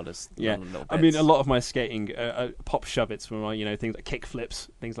do a lot of little bits. I mean, a lot of my skating, pop shove-its were my, things like kick flips,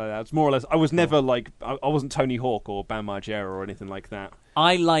 things like that. It's more or less. I was never like, I wasn't Tony Hawk or Bam Margera or anything like that.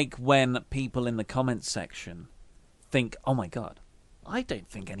 I like when people in the comments section think, "Oh my god, I don't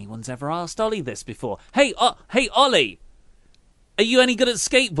think anyone's ever asked Ollie this before." Hey, Ollie, are you any good at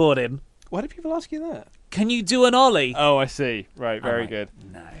skateboarding? Why do people ask you that? Can you do an Ollie? Oh, I see. Right, very good.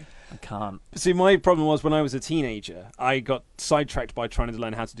 No. I can't. See, my problem was when I was a teenager, I got sidetracked by trying to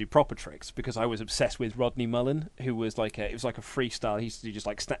learn how to do proper tricks because I was obsessed with Rodney Mullen, who was like it was like a freestyle. He used to do just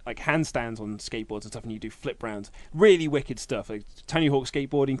like handstands on skateboards and stuff, and you do flip rounds, really wicked stuff. Like Tony Hawk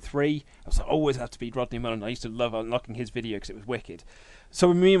Skateboarding 3, I was like, always have to beat Rodney Mullen. I used to love unlocking his video because it was wicked.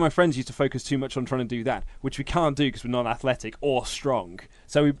 So me and my friends used to focus too much on trying to do that, which we can't do because we're not athletic or strong.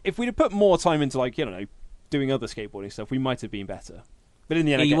 So if we'd have put more time into doing other skateboarding stuff, we might have been better. But in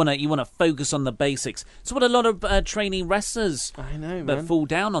the end, you want to focus on the basics. It's what a lot of trainee wrestlers fall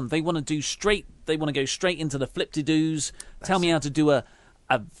down on. They want to do straight. They want to go straight into the flip-to-dos. Tell me how to do a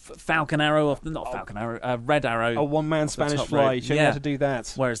falcon arrow, a red arrow, a one-man Spanish fly. Show me how to do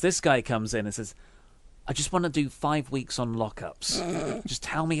that. Whereas this guy comes in and says, "I just want to do 5 weeks on lockups. Just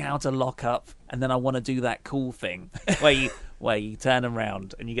tell me how to lock up, and then I want to do that cool thing where you turn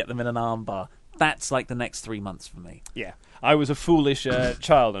around and you get them in an armbar." That's like the next 3 months for me. Yeah. I was a foolish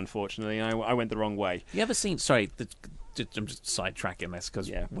child, unfortunately, and I went the wrong way. You ever seen... Sorry, I'm just sidetracking this because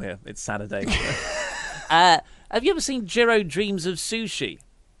it's Saturday. Have you ever seen Jiro Dreams of Sushi?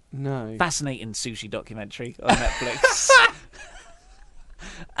 No. Fascinating sushi documentary on Netflix.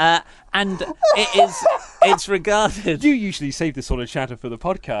 And it's regarded... You usually save this sort of chatter for the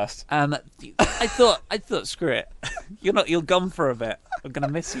podcast. I thought, screw it. You're gone for a bit. I'm going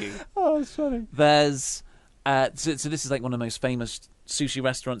to miss you. Oh, sorry. There's... So this is like one of the most famous sushi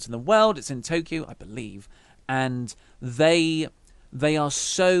restaurants in the world. It's in Tokyo, I believe. And they are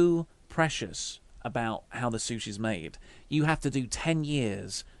so precious about how the sushi's made. You have to do 10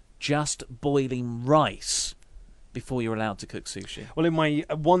 years just boiling rice before you're allowed to cook sushi. Well, in my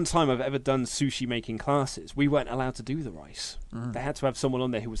one time I've ever done sushi making classes, we weren't allowed to do the rice. They had to have someone on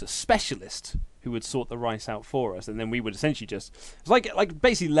there who was a specialist who would sort the rice out for us, and then we would essentially just... It's like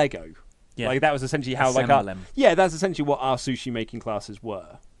basically Lego. Yeah. Like that was essentially how that's essentially what our sushi making classes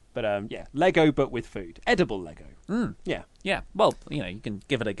were. But Lego but with food. Edible Lego. Yeah. Yeah. Well, you can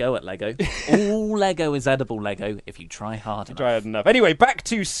give it a go at Lego. All Lego is edible Lego if you try hard enough. Anyway, back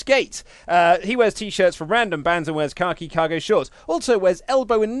to Skate. He wears t-shirts from random bands and wears khaki cargo shorts. Also wears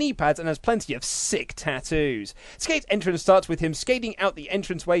elbow and knee pads and has plenty of sick tattoos. Skate's entrance starts with him skating out the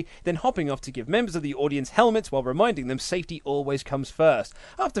entranceway, then hopping off to give members of the audience helmets while reminding them safety always comes first.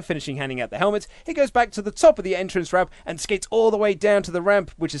 After finishing handing out the helmets, he goes back to the top of the entrance ramp and skates all the way down to the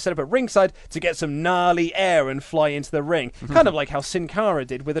ramp, which is set up at ringside, to get some gnarly air and fly into the ring, kind of like how Sin Cara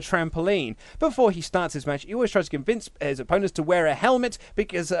did with a trampoline. Before he starts his match, he always tries to convince his opponents to wear a helmet,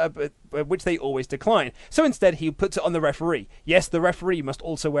 because which they always decline. So instead, he puts it on the referee. Yes, the referee must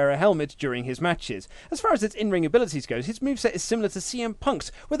also wear a helmet during his matches. As far as its in-ring abilities goes, his moveset is similar to CM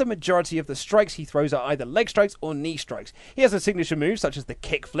Punk's, with a majority of the strikes he throws are either leg strikes or knee strikes. He has a signature move such as the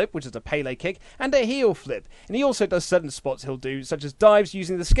kick flip, which is a Pele kick, and a heel flip. And he also does certain spots he'll do, such as dives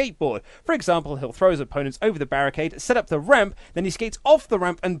using the skateboard. For example, he'll throw his opponents over the barricade, set up the ramp, then he skates off the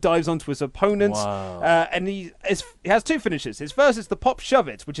ramp and dives onto his opponents. Wow. And he has two finishes. His first is the pop shove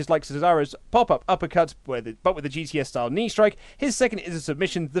it, which is like Cesaro's pop-up uppercut, but with a GTS-style knee strike. His second is a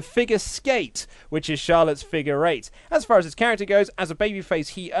submission, the figure skate, which is Charlotte's figure eight. As far as his character goes, as a babyface,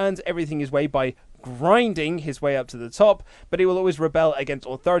 he earns everything his way by grinding his way up to the top, but he will always rebel against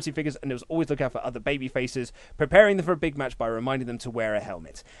authority figures, and he'll always look out for other baby faces, preparing them for a big match by reminding them to wear a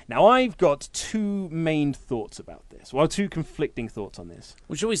helmet. Now, I've got two main thoughts about this. Well, two conflicting thoughts on this.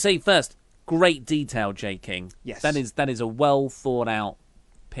 Well, shall we say first, great detail, J. King. Yes. That is a well thought out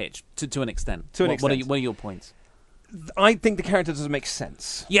pitch to an extent. What are your points? I think the character doesn't make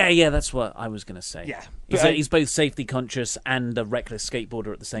sense. Yeah, that's what I was going to say. Yeah. He's both safety conscious and a reckless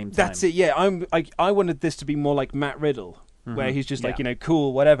skateboarder at the same time. That's it, yeah. I wanted this to be more like Matt Riddle, where he's just like,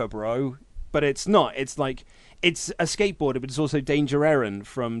 cool, whatever, bro. But it's not. It's like, it's a skateboarder, but it's also Danger Aaron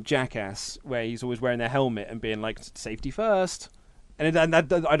from Jackass, where he's always wearing their helmet and being like, safety first. And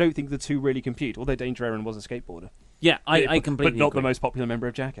that, I don't think the two really compute, although Danger Aaron was a skateboarder. Yeah, I completely But not agree. the most popular member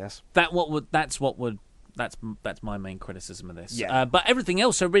of Jackass. That's my main criticism of this. Yeah. But everything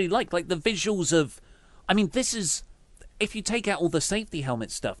else I really like the visuals of. I mean, this is, if you take out all the safety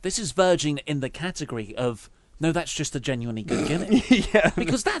helmet stuff, this is verging in the category of, no, that's just a genuinely good gimmick. Yeah.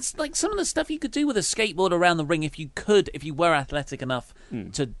 Because that's like some of the stuff you could do with a skateboard around the ring if you were athletic enough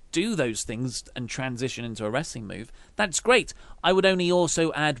to do those things and transition into a wrestling move. That's great. I would only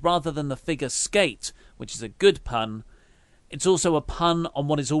also add, rather than the figure skate, which is a good pun, it's also a pun on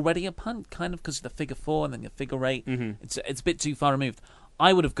what is already a pun, kind of, because of the figure four and then the figure eight. It's a bit too far removed.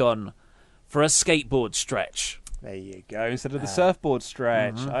 I would have gone for a skateboard stretch. There you go, instead of the surfboard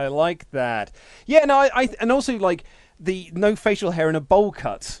stretch. I like that. Yeah, no, I and also like the no facial hair and a bowl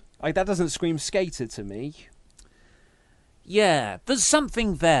cut. Like, that doesn't scream skater to me. Yeah, there's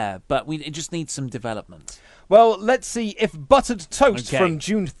something there, but it just needs some development. Well, let's see if Buttered Toast from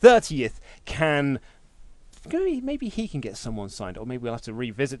June 30th can. Maybe he can get someone signed, or maybe we'll have to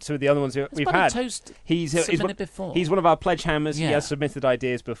revisit two of the other ones we've had. Toast he's before. He's one of our pledge hammers. Yeah. He has submitted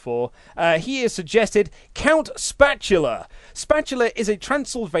ideas before. He has suggested Count Spatula. Spatula is a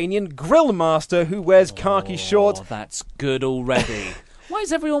Transylvanian grill master who wears khaki shorts. Oh, that's good already. Why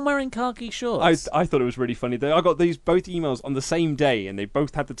is everyone wearing khaki shorts? I thought it was really funny. I got both emails on the same day, and they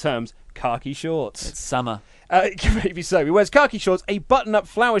both had the terms khaki shorts. It's summer. Maybe so. He wears khaki shorts, a button-up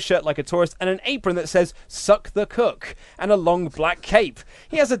flower shirt like a tourist, and an apron that says "Suck the Cook," and a long black cape.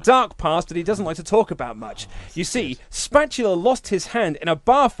 He has a dark past that he doesn't like to talk about much. You see, Spatula lost his hand in a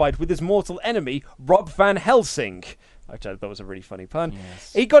bar fight with his mortal enemy, Rob Van Helsing. Which I thought was a really funny pun.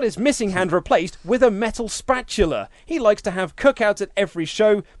 Yes. He got his missing hand replaced with a metal spatula. He likes to have cookouts at every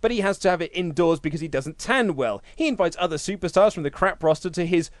show, but he has to have it indoors because he doesn't tan well. He invites other superstars from the crap roster to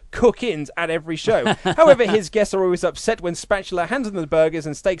his cook-ins at every show. However, his guests are always upset when Spatula hands them the burgers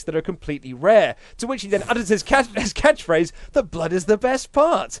and steaks that are completely rare, to which he then utters his catchphrase, "The blood is the best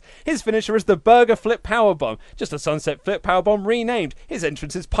part." His finisher is the burger flip powerbomb, just a sunset flip powerbomb renamed. His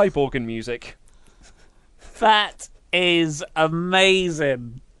entrance is pipe organ music. That is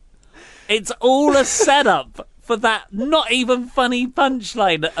amazing. It's all a setup for that not even funny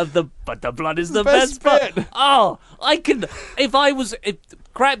punchline of but the blood is the best part. Oh, if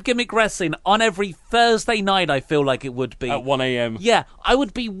Crap Gimmick Wrestling on every Thursday night, I feel like it would be. At 1 a.m. Yeah, I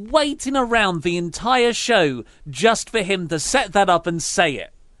would be waiting around the entire show just for him to set that up and say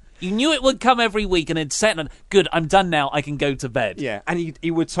it. You knew it would come every week, and it's set. And good, I'm done now. I can go to bed. Yeah, and he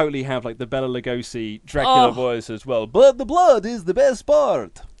would totally have like the Bela Lugosi Dracula voice as well. But the blood is the best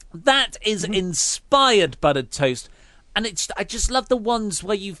part. That is inspired Buttered Toast, and I just love the ones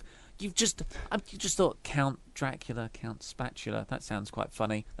where you just thought Count Dracula, Count Spatula. That sounds quite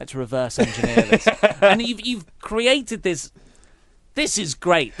funny. Let's reverse engineer this, and you've created this. This is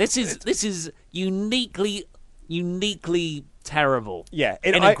great. This is uniquely terrible. Yeah,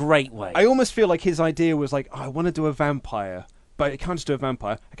 in a great way. I almost feel like his idea was like, I want to do a vampire, but you can't just do a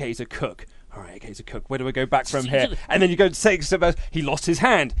vampire. Okay, he's a cook. All right, okay, he's a cook. Where do I go back from here? And then you go to say, he lost his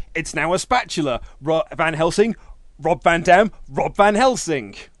hand. It's now a spatula. Van Helsing, Rob Van Dam, Rob Van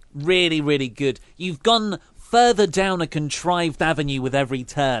Helsing. Really, really good. You've gone further down a contrived avenue with every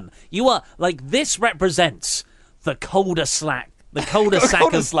turn. You are, like, this represents the colder slack. The colder sack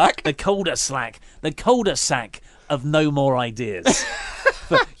of the colder slack. The colder sack of no more ideas.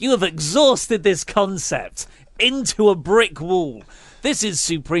 But you have exhausted this concept into a brick wall. This is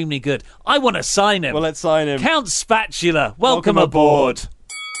supremely good. I want to sign him. Well, let's sign him. Count Spatula, welcome aboard.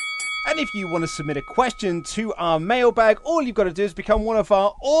 And if you want to submit a question to our mailbag, all you've got to do is become one of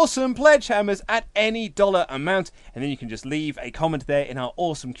our awesome pledge hammers at any dollar amount. And then you can just leave a comment there in our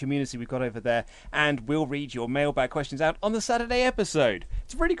awesome community we've got over there. And we'll read your mailbag questions out on the Saturday episode.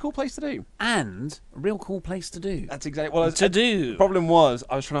 It's a really cool place to do. And a real cool place to do. That's exactly what do. The problem was,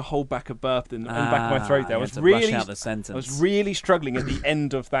 I was trying to hold back a burp in the back of my throat there. I was really struggling at the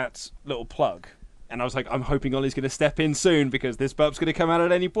end of that little plug. And I was like, I'm hoping Ollie's going to step in soon because this burp's going to come out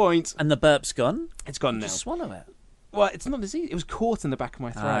at any point. And the burp's gone? It's gone now. Just swallow it. Well, it's not as easy. It was caught in the back of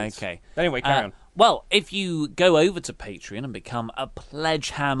my throat. Okay. Anyway, carry on. Well, if you go over to Patreon and become a pledge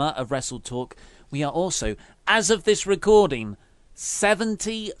hammer of Wrestle Talk, we are also, as of this recording,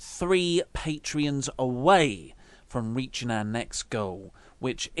 73 Patreons away from reaching our next goal,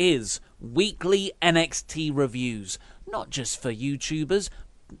 which is weekly NXT reviews, not just for YouTubers,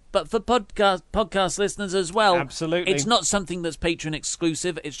 but for podcast listeners as well. Absolutely. It's not something that's Patreon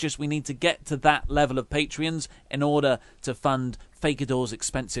exclusive. It's just we need to get to that level of Patreons in order to fund Fakador's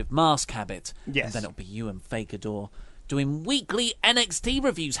expensive mask habit. Yes. And then it'll be you and Fakador doing weekly NXT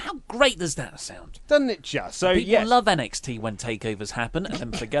reviews. How great does that sound? Doesn't it just? So, People love NXT when takeovers happen and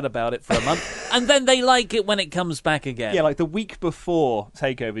then forget about it for a month. And then they like it when it comes back again. Yeah, like the week before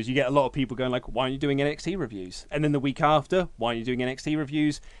takeovers, you get a lot of people going like, why aren't you doing NXT reviews? And then the week after, why aren't you doing NXT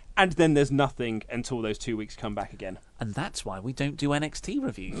reviews? And then there's nothing until those 2 weeks come back again. And that's why we don't do NXT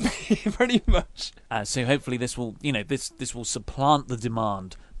reviews. Pretty much. So hopefully this will, this will supplant the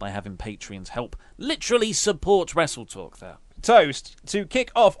demand by having Patreons help literally support Wrestle Talk there. Toast. To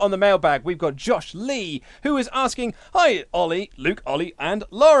kick off on the mailbag, we've got Josh Lee, who is asking, hi, Ollie, Luke, Ollie, and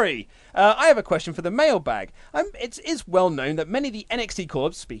Laurie. I have a question for the mailbag. It is well known that many of the NXT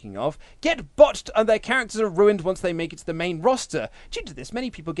call-ups, speaking of, get botched and their characters are ruined once they make it to the main roster. Due to this, many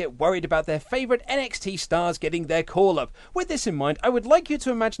people get worried about their favourite NXT stars getting their call-up. With this in mind, I would like you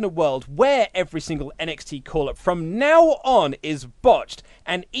to imagine a world where every single NXT call-up from now on is botched,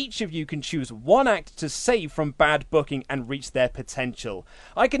 and each of you can choose one act to save from bad booking and reach their potential.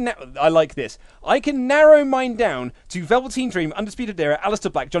 I like this. I can narrow mine down to Velveteen Dream, Undisputed Era,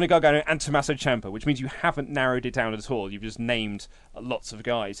 Aleister Black, Johnny Gargano, and Tommaso Ciampa, which means you haven't narrowed it down at all. You've just named lots of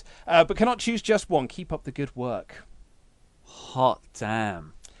guys. But cannot choose just one. Keep up the good work. Hot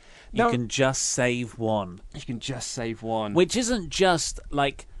damn. You can just save one. You can just save one. Which isn't just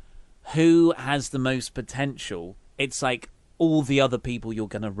like who has the most potential. It's like all the other people you're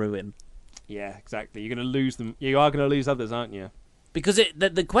going to ruin. Yeah, exactly. You're going to lose them. You are going to lose others, aren't you? Because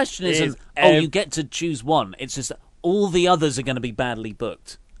the question isn't, you get to choose one. It's just all the others are going to be badly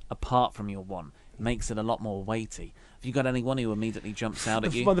booked, apart from your one. It makes it a lot more weighty. Have you got anyone who immediately jumps out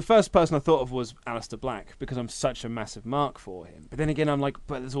at you? Well, the first person I thought of was Aleister Black, because I'm such a massive mark for him. But then again, I'm like,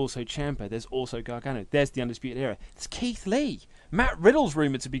 but there's also Ciampa, there's also Gargano, there's the Undisputed Era, there's Keith Lee. Matt Riddle's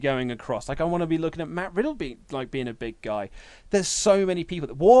rumoured to be going across. Like, I want to be looking at Matt Riddle being a big guy. There's so many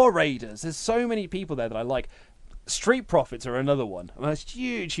people. War Raiders, there's so many people there that I like. Street Profits are another one. I mean, that's a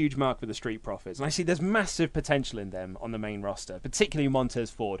huge, huge mark for the Street Profits. And I see there's massive potential in them on the main roster, particularly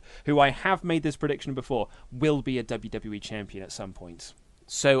Montez Ford, who I have made this prediction before, will be a WWE champion at some point.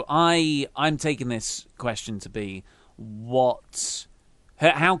 So I'm taking this question to be,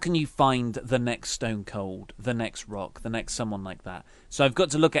 how can you find the next Stone Cold, the next Rock, the next someone like that? So I've got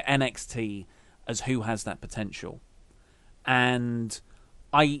to look at NXT as who has that potential. And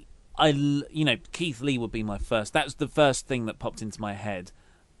Keith Lee would be my first. That was the first thing that popped into my head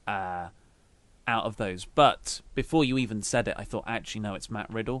out of those. But before you even said it, I thought, actually, no, it's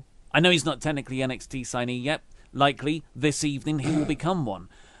Matt Riddle. I know he's not technically NXT signee yet. Likely, this evening, he will become one.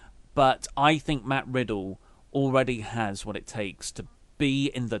 But I think Matt Riddle already has what it takes to be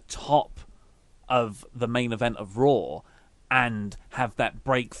in the top of the main event of Raw and have that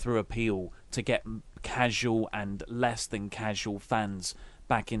breakthrough appeal to get casual and less than casual fans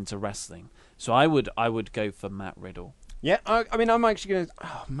back into wrestling. So I would go for Matt Riddle. Yeah, I mean, I'm actually going to...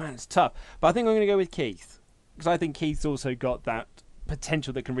 Oh, man, it's tough. But I think I'm going to go with Keith. Because I think Keith's also got that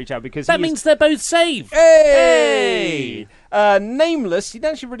potential that can reach out because That means they're both saved. Hey! Nameless. He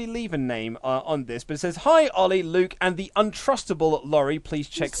didn't actually really leave a name on this, but it says, "Hi, Ollie, Luke, and the untrustable Laurie. Please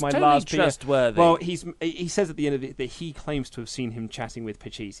check He's my totally last PR." trustworthy. Well, he says at the end of it that he claims to have seen him chatting with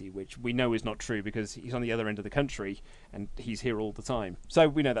Pachisi, which we know is not true because he's on the other end of the country and he's here all the time. So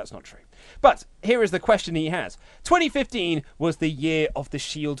we know that's not true. But here is the question he has. 2015 was the year of the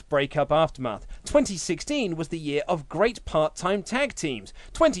Shield breakup aftermath. 2016 was the year of great part-time tag teams.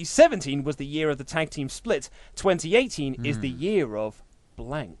 2017 was the year of the tag team split. 2018 is the year of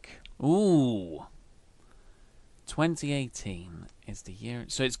blank. Ooh. 2018 is the year.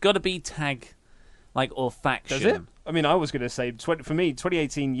 So it's got to be tag, or faction. Does it? I mean, I was going to say, for me,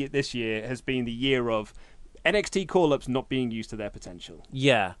 2018 this year has been the year of NXT call-ups not being used to their potential.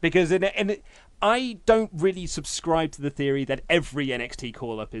 Yeah. Because I don't really subscribe to the theory that every NXT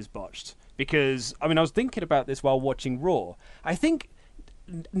call-up is botched. Because, I mean, I was thinking about this while watching Raw. I think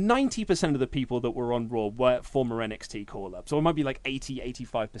 90% of the people that were on Raw were former NXT call-ups, or it might be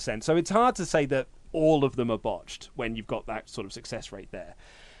 80-85%. So it's hard to say that all of them are botched when you've got that sort of success rate there.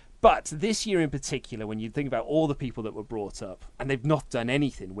 But this year in particular, when you think about all the people that were brought up and they've not done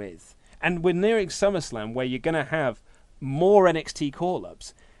anything with, and we're nearing SummerSlam where you're going to have more NXT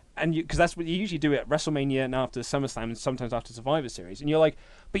call-ups, and because that's what you usually do at WrestleMania and after SummerSlam and sometimes after Survivor Series, and you're like,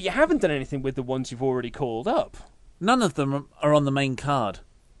 but you haven't done anything with the ones you've already called up. None of them are on the main card.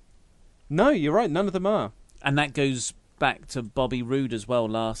 No, you're right. None of them are. And that goes back to Bobby Roode as well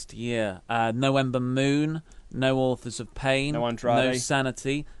last year. No Ember Moon, no Authors of Pain, no Andrade, no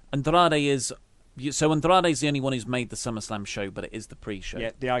Sanity. Andrade's the only one who's made the SummerSlam show, but it is the pre-show.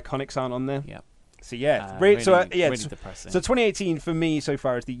 Yeah, the Iconics aren't on there. Yeah. So yeah, really depressing. So 2018 for me so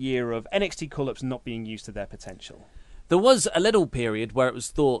far is the year of NXT call-ups not being used to their potential. There was a little period where it was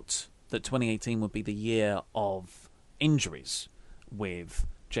thought that 2018 would be the year of injuries with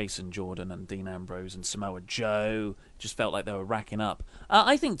Jason Jordan and Dean Ambrose and Samoa Joe. Just felt like they were racking up.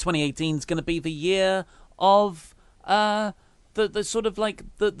 I think 2018 is going to be the year of the sort of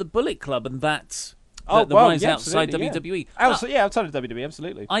the Bullet Club and that the rise outside WWE. Yeah. Outside of WWE,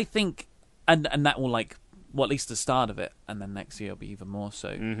 absolutely. I think, and that will at least the start of it, and then next year will be even more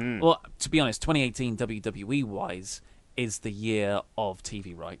so. Mm-hmm. Well, to be honest, 2018 WWE-wise is the year of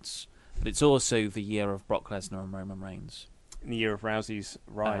TV rights, but it's also the year of Brock Lesnar and Roman Reigns. In the year of Rousey's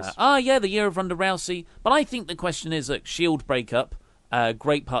rise. The year of Ronda Rousey. But I think the question is, Shield breakup,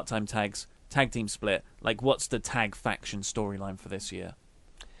 great part-time tags, tag team split. What's the tag faction storyline for this year?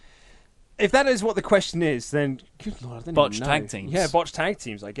 If that is what the question is, then good Lord, I don't botched even know. Tag teams. Yeah, botched tag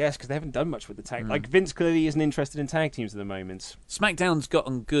teams, I guess, because they haven't done much with the tag. Vince clearly isn't interested in tag teams at the moment. SmackDown's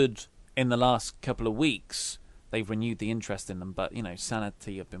gotten good in the last couple of weeks. They've renewed the interest in them, but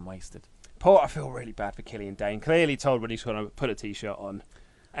Sanity have been wasted. Paul, I feel really bad for Killian Dane. Clearly told when he's going to put a t-shirt on,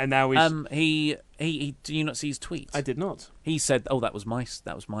 and now he's. He do you not see his tweet? I did not. He said, "Oh, that was my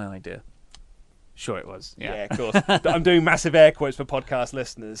idea." Sure, it was. Yeah, of course. I'm doing massive air quotes for podcast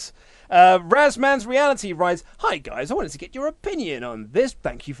listeners. Razman's Reality writes, "Hi guys, I wanted to get your opinion on this.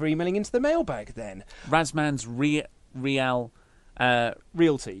 Thank you for emailing into the mailbag. Then Razman's Realty. Yeah.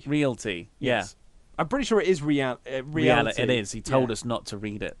 Yes. I'm pretty sure it is reality. It is. He told us not to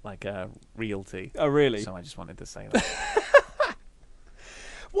read it like a realty. Oh, really? So I just wanted to say that.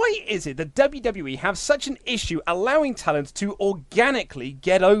 Why is it that WWE have such an issue allowing talent to organically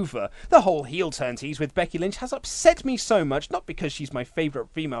get over? The whole heel turn tease with Becky Lynch has upset me so much, not because she's my favourite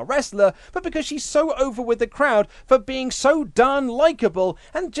female wrestler, but because she's so over with the crowd for being so darn likeable,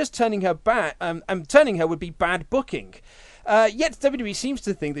 and just turning her would be bad booking. Yet WWE seems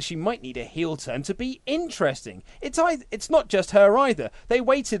to think that she might need a heel turn to be interesting. It's not just her either. They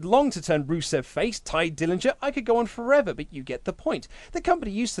waited long to turn Rusev face, Ty Dillinger. I could go on forever, but you get the point. The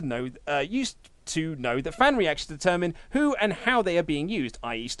company used to know that fan reactions determine who and how they are being used,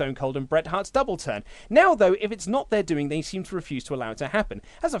 i.e. Stone Cold and Bret Hart's double turn. Now, though, if it's not their doing, they seem to refuse to allow it to happen.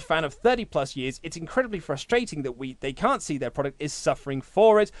 As a fan of 30 plus years, it's incredibly frustrating that they can't see their product is suffering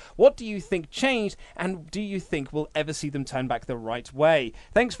for it. What do you think changed, and do you think we'll ever see them turn back the right way?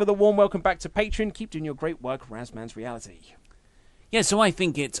 Thanks for the warm welcome back to Patreon. Keep doing your great work, Razman's Reality. Yeah, so I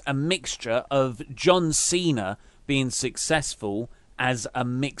think it's a mixture of John Cena being successful as a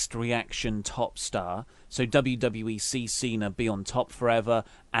mixed reaction top star. So WWE sees Cena be on top forever,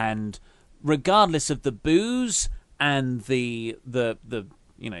 and regardless of the boos and the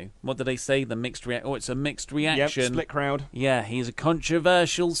what did they say? The mixed reaction. Oh, it's a mixed reaction. Yep, split crowd. Yeah, he's a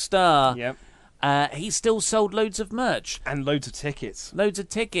controversial star. Yep. He still sold loads of merch. And loads of tickets.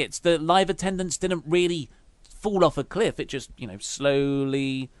 The live attendance didn't really fall off a cliff. It just,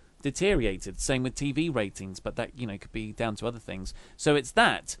 slowly deteriorated. Same with TV ratings, but that could be down to other things. So it's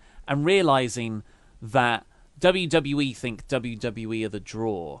that, and realizing that WWE think WWE are the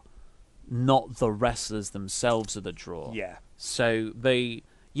draw, not the wrestlers themselves are the draw. Yeah. So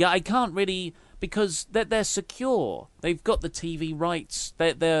I can't really, because they're secure. They've got the TV rights.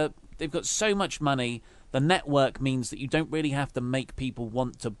 They've got so much money. The network means that you don't really have to make people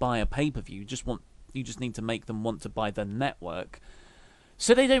want to buy a pay-per-view. You just need to make them want to buy the network.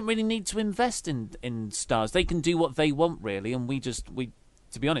 So they don't really need to invest in stars. They can do what they want, really, and we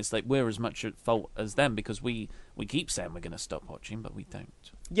to be honest, we're as much at fault as them, because we keep saying we're going to stop watching, but we don't.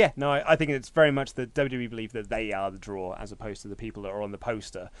 Yeah, no, I think it's very much that WWE believe that they are the draw as opposed to the people that are on the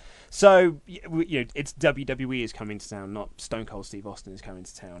poster. So, it's WWE is coming to town, not Stone Cold Steve Austin is coming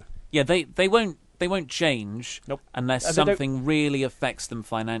to town. Yeah, they won't change unless something really affects them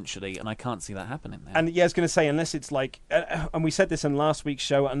financially, and I can't see that happening there. And I was going to say, unless it's and we said this in last week's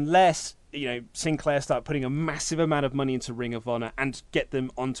show, unless Sinclair start putting a massive amount of money into Ring of Honor and get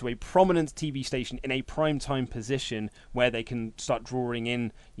them onto a prominent TV station in a primetime position where they can start drawing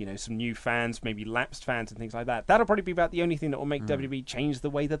in, some new fans, maybe lapsed fans and things like that. That'll probably be about the only thing that will make WWE change the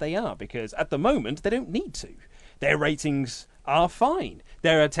way that they are, because at the moment they don't need to. Their ratings are fine.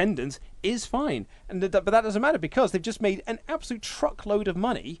 Their attendance is fine. But that doesn't matter, because they've just made an absolute truckload of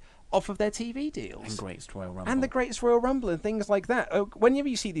money off of their TV deals. And Greatest Royal Rumble. And the Greatest Royal Rumble and things like that. Whenever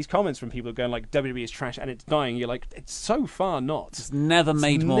you see these comments from people going like, WWE is trash and it's dying, you're like, it's so far not. It's never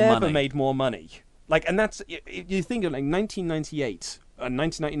made more money. And that's, you think of 1998 and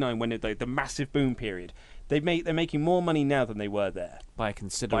 1999 when the massive boom period. They're making more money now than they were there. By a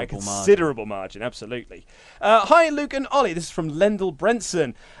considerable margin, absolutely. Hi, Luke and Ollie. This is from Lendl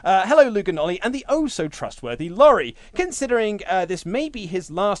Brentson. Hello, Luke and Ollie, and the oh-so-trustworthy Laurie. Considering this may be his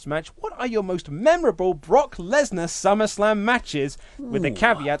last match, what are your most memorable Brock Lesnar SummerSlam matches? With the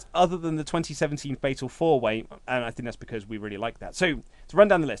caveat, other than the 2017 Fatal 4-Way, and I think that's because we really like that. So, to run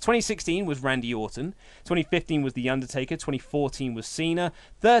down the list, 2016 was Randy Orton, 2015 was The Undertaker, 2014 was Cena,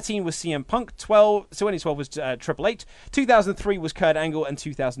 13 was CM Punk, 2012 was Triple H, 2003 was Kurt Angle, and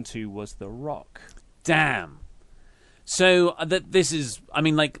 2002 was The Rock. Damn. So this is,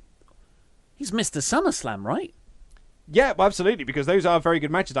 he's Mr. SummerSlam, right? Yeah, well, absolutely, because those are very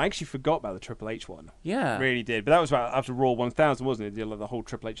good matches. I actually forgot about the Triple H one. Yeah. Really did. But that was about after Raw 1000, wasn't it? The whole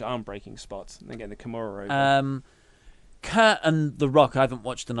Triple H arm-breaking spots. And then getting the Kimura over. Kurt and The Rock I haven't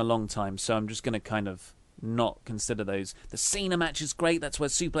watched in a long time, so I'm just going to kind of not consider those. The Cena match is great. That's where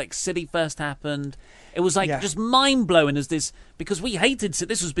Suplex City first happened. It was just mind-blowing as this, because we hated,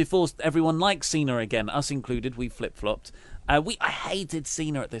 this was before everyone liked Cena again, us included. We flip-flopped. I hated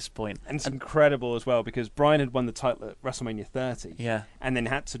Cena at this point. And it's incredible as well, because Bryan had won the title at WrestleMania 30. Yeah. And then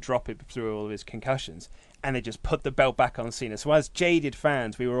had to drop it through all of his concussions. And they just put the belt back on Cena. So as jaded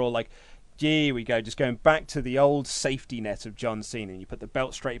fans, we were all like, here we go, just going back to the old safety net of John Cena. You put the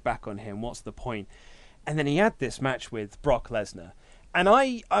belt straight back on him. What's the point? And then he had this match with Brock Lesnar. And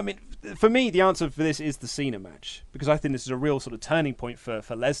I mean, for me, the answer for this is the Cena match, because I think this is a real sort of turning point for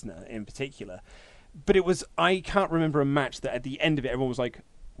Lesnar in particular. But I can't remember a match that at the end of it, everyone was like,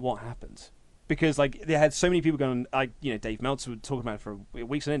 what happened? Because they had so many people going, Dave Meltzer would talk about it for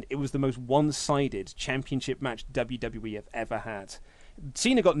weeks on end. It was the most one-sided championship match WWE have ever had.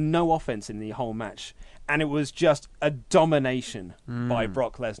 Cena got no offense in the whole match, and it was just a domination by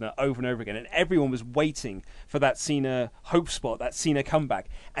Brock Lesnar over and over again, and everyone was waiting for that Cena hope spot, that Cena comeback,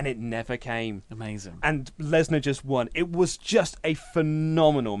 and it never came. Amazing. And Lesnar just won. It was just a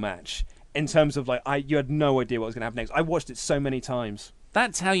phenomenal match in terms of you had no idea what was going to happen next. I watched it so many times.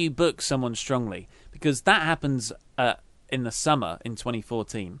 That's how you book someone strongly, because that happens in the summer in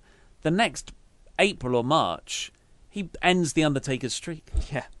 2014. The next April or March, he ends The Undertaker's streak.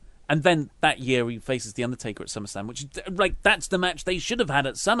 Yeah. And then that year he faces The Undertaker at SummerSlam, which is that's the match they should have had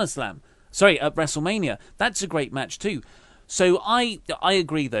at SummerSlam. Sorry, at WrestleMania. That's a great match too. So I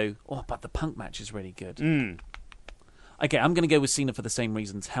agree though. Oh, but the Punk match is really good. Okay, I'm going to go with Cena for the same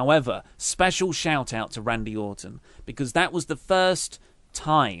reasons. However, special shout out to Randy Orton, because that was the first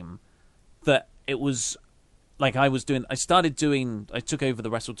time that it was I took over the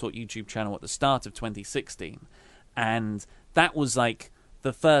WrestleTalk YouTube channel at the start of 2016. And that was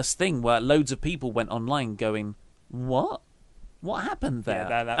the first thing where loads of people went online going, what happened there?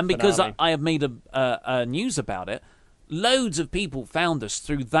 Yeah, that and because finale. I have made a news about it, loads of people found us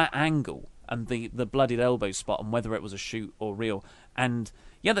through that angle and the bloodied elbow spot and whether it was a shoot or real. And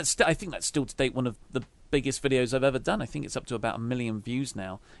yeah, I think that's still to date one of the biggest videos I've ever done. I think it's up to about 1 million views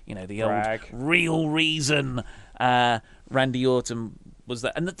now. The old real reason Randy Orton was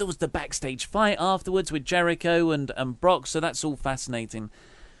that. And there was the backstage fight afterwards with Jericho and Brock, so that's all fascinating.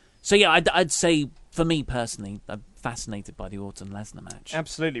 So yeah, I'd say for me personally, I'm fascinated by the Orton-Lesnar match.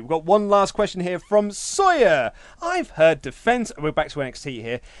 Absolutely. We've got one last question here from Sawyer. I've heard defense... We're back to NXT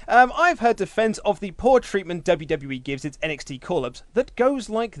here. I've heard defense of the poor treatment WWE gives its NXT call-ups that goes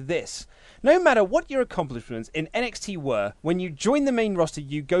like this. No matter what your accomplishments in NXT were, when you join the main roster,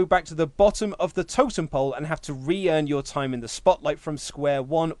 you go back to the bottom of the totem pole and have to re-earn your time in the spotlight from square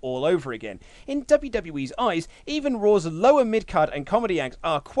one all over again. In WWE's eyes, even Raw's lower mid-card and comedy acts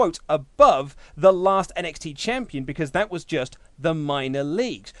are, quote, above the last NXT champion because that was just the minor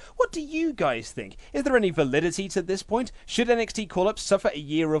leagues. What do you guys think? Is there any validity to this point? Should NXT call-ups suffer a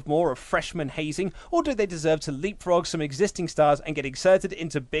year or more of freshman hazing, or do they deserve to leapfrog some existing stars and get inserted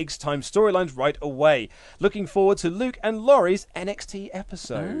into big-time storylines right away? Looking forward to Luke and Laurie's NXT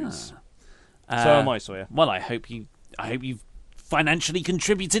episodes. So am I, Sawyer. Well, I hope you've financially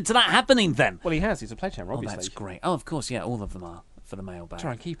contributed to that happening then. Well, he has. He's a pledge hammer, Oh, obviously. that's great. Oh, of course, yeah, all of them are for the mailbag.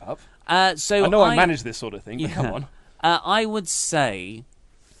 Try and keep up. So I know I manage this sort of thing, but Yeah. come on. I would say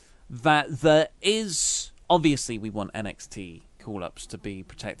that there is... Obviously, we want NXT call-ups to be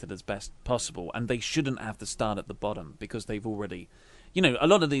protected as best possible, and they shouldn't have to start at the bottom because they've already... You know, a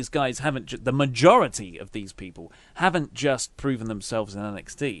lot of these guys haven't... The majority of these people haven't just proven themselves in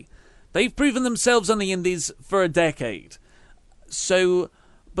NXT. They've proven themselves on the indies for a decade. So...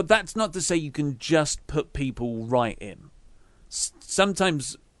 But that's not to say you can just put people right in.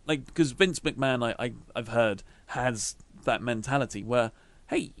 Sometimes... Like, because Vince McMahon, I've heard, has that mentality where,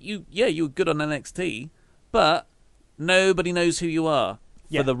 hey, you were good on NXT, but nobody knows who you are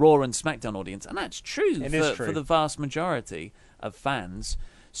for the Raw and SmackDown audience. And that's true, for the vast majority of fans.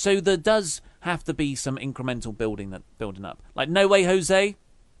 So there does have to be some incremental building up. Like, No Way Jose,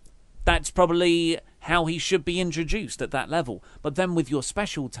 that's probably how he should be introduced at that level. But then with your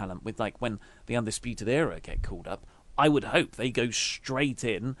special talent, with like when the Undisputed Era get called up, I would hope they go straight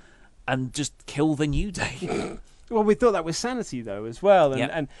in and just kill the New Day. Well, we thought that was Sanity, though, as well.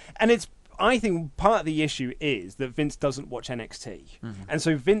 Yep. And it's... I think part of the issue is that Vince doesn't watch NXT. Mm-hmm. And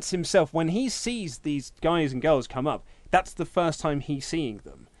so Vince himself, when he sees these guys and girls come up, that's the first time he's seeing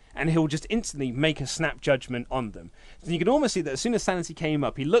them. And he'll just instantly make a snap judgment on them. So you can almost see that as soon as Sanity came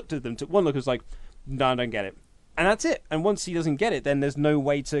up, he looked at them, took one look, and was like, no, I don't get it. And that's it. And once he doesn't get it, then there's no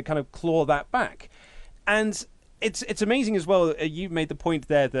way to kind of claw that back. And... It's amazing as well. You made the point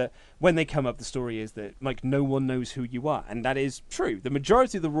there that when they come up, the story is that like no one knows who you are, and that is true. The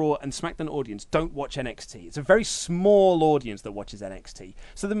majority of the Raw and SmackDown audience don't watch NXT. It's a very small audience that watches NXT,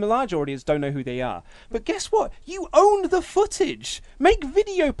 so the large audience don't know who they are. But guess what? You own the footage. Make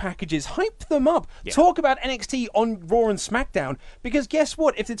video packages, hype them up, talk about NXT on Raw and SmackDown. Because guess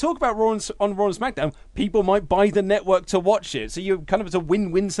what? If they talk about Raw on Raw and SmackDown, people might buy the network to watch it. So you're kind of, it's a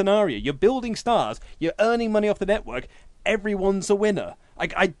win-win scenario. You're building stars. You're earning money off the network. Everyone's a winner.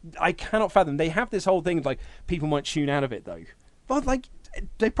 I cannot fathom. They have this whole thing like people might tune out of it though, but like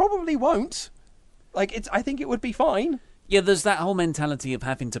they probably won't. Like I think it would be fine. Yeah, there's that whole mentality of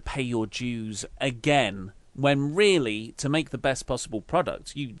having to pay your dues again, when really to make the best possible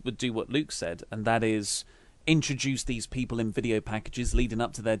product, you would do what Luke said, and that is introduce these people in video packages leading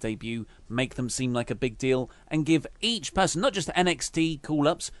up to their debut, make them seem like a big deal, and give each person not just NXT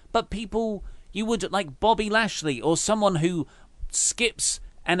call-ups, but people. You would like Bobby Lashley or someone who skips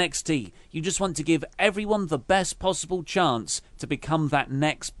NXT. You just want to give everyone the best possible chance to become that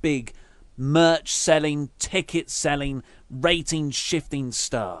next big merch-selling, ticket-selling, rating-shifting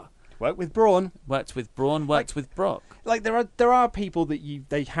star. Worked with Braun. Worked with Braun, worked with Brock. Like there are people that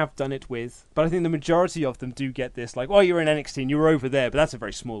they have done it with, but I think the majority of them do get this like, well, you're in NXT and you're over there, but that's a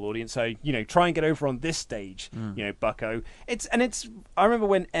very small audience, so try and get over on this stage, bucko. I remember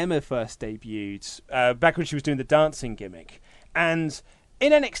when Emma first debuted, back when she was doing the dancing gimmick, and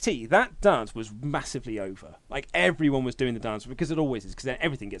in NXT that dance was massively over. Like everyone was doing the dance because it always is, because then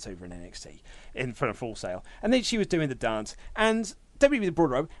everything gets over in NXT in front of Full Sail, and then she was doing the dance and WWE brought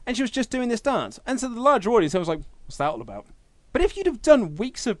her up, and she was just doing this dance. And so the larger audience, I was like, what's that all about? But if you'd have done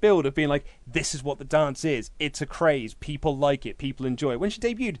weeks of build of being like, this is what the dance is, it's a craze, people like it, people enjoy it. When she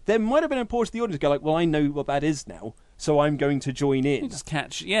debuted, there might have been a portion of the audience go like, well, I know what that is now, so I'm going to join in. You just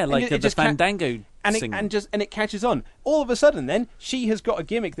catch, like the Fandango singer. And it catches on. All of a sudden, then, she has got a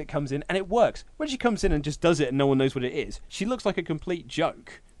gimmick that comes in, and it works. When she comes in and just does it and no one knows what it is, she looks like a complete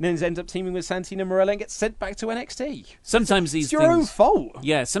joke. And then ends up teaming with Santina Morella and gets sent back to NXT. Sometimes it's your own fault.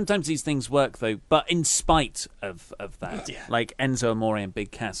 Yeah, sometimes these things work, though. But in spite of that, like Enzo Amore and Big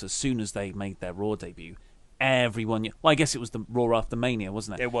Cass, as soon as they made their Raw debut, everyone knew. Well, I guess it was the Raw after Mania,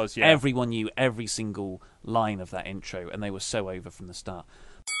 wasn't it? It was, yeah. Everyone knew every single line of that intro, and they were so over from the start.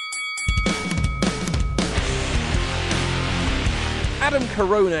 Adam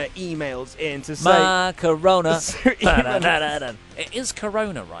Corona emails in to say... Macarona. Email- It is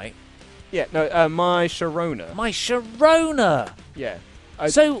Corona, right? Yeah, no, my Sharona. My Sharona. Yeah.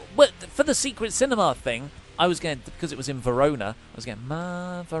 So, for the Secret Cinema thing, I was going, because it was in Verona, I was going,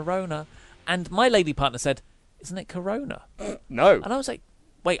 Ma Verona. And my lady partner said, isn't it Corona? No. And I was like,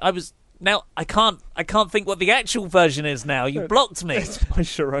 wait, now I can't think what the actual version is now. You blocked me. It's my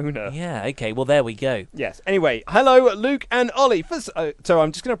Sharona. Yeah, okay, well, there we go. Yes. Anyway, hello, Luke and Ollie. So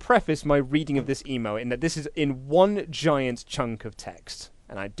I'm just going to preface my reading of this email in that this is in one giant chunk of text,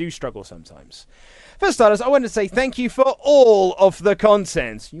 and I do struggle sometimes. For starters, I want to say thank you for all of the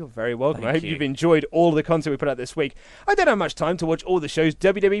content. You're very welcome. I hope you've enjoyed all of the content we put out this week. I don't have much time to watch all the shows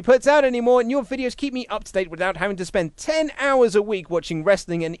WWE puts out anymore, and your videos keep me up to date without having to spend 10 hours a week watching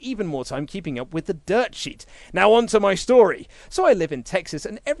wrestling and even more time keeping up with the dirt sheet. Now on to my story. So I live in Texas,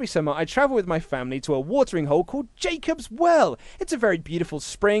 and every summer I travel with my family to a watering hole called Jacob's Well. It's a very beautiful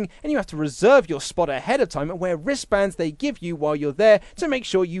spring, and you have to reserve your spot ahead of time and wear wristbands they give you while you're there to make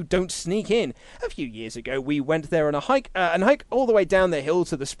sure you don't sneak in. A few years ago, we went there on a hike all the way down the hill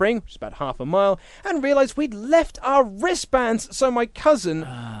to the spring, which is about half a mile, and realised we'd left our wristbands. So my cousin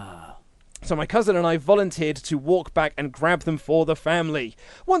and I volunteered to walk back and grab them for the family.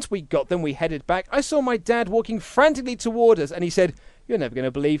 Once we got them, we headed back. I saw my dad walking frantically toward us, and he said, "You're never going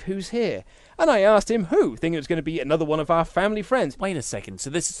to believe who's here." And I asked him who, thinking it was going to be another one of our family friends. Wait a second, so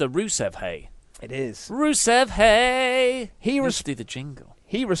this is the Rusev Hey? It is. Rusev Hey! Let's do the jingle.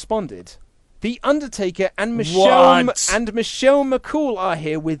 He responded, "The Undertaker and Michelle McCool are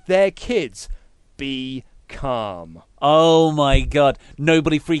here with their kids. Be calm." Oh my god.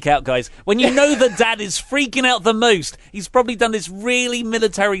 Nobody freak out, guys. When you know that dad is freaking out the most, he's probably done this really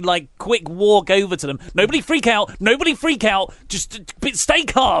military, quick walk over to them. Nobody freak out. Nobody freak out. Just stay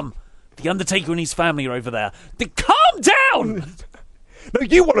calm. The Undertaker and his family are over there. Calm down! No,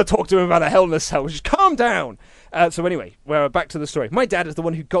 you want to talk to him about a Hell in a Cell. Just calm down. So anyway, we're back to the story. My dad is the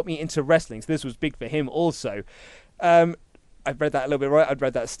one who got me into wrestling, so this was big for him also. I've read that a little bit right. I'd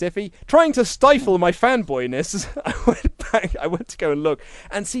read that stiffy. Trying to stifle my fanboyness, I went to go and look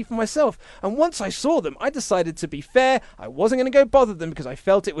and see for myself. And once I saw them, I decided, to be fair, I wasn't going to go bother them because I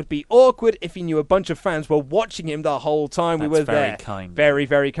felt it would be awkward if he knew a bunch of fans were watching him the whole time we were there. That's very kind. Very,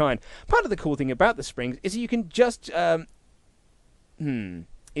 very kind. Part of the cool thing about the Springs is you can just... from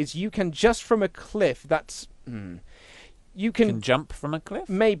a cliff, you can jump from a cliff?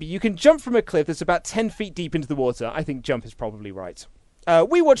 Maybe. You can jump from a cliff that's about 10 feet deep into the water. I think jump is probably right.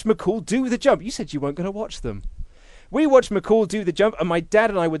 We watched McCool do the jump. You said you weren't going to watch them. We watched McCool do the jump, and my dad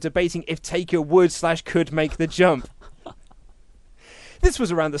and I were debating if Taker would/could make the jump. This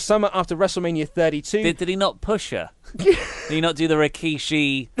was around the summer after WrestleMania 32. Did he not push her? Did he not do the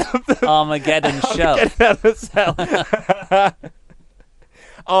Rikishi Armageddon shove? Get out of the cell.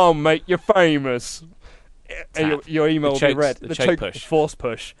 Oh, mate, you're famous. Your email will be read. The choke push. Force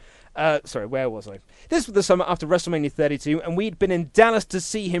push. Sorry, where was I? This was the summer after WrestleMania 32, and we'd been in Dallas to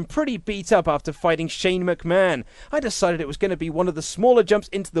see him pretty beat up after fighting Shane McMahon. I decided it was going to be one of the smaller jumps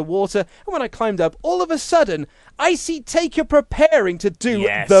into the water, and when I climbed up, all of a sudden, I see Taker preparing to do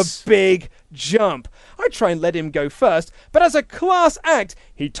the big jump. I try and let him go first, but as a class act,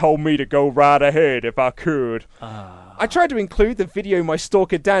 he told me to go right ahead if I could. I tried to include the video my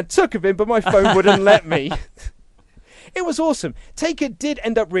stalker dad took of him, but my phone wouldn't let me. It was awesome. Taker did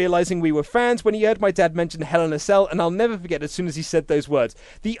end up realizing we were fans when he heard my dad mention Hell in a Cell, and I'll never forget as soon as he said those words.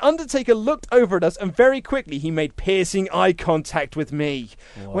 The Undertaker looked over at us, and very quickly he made piercing eye contact with me.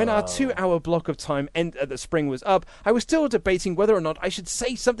 Whoa. When our 2-hour block of time at the spring was up, I was still debating whether or not I should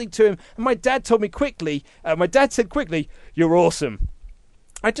say something to him, and my dad said quickly, "You're awesome.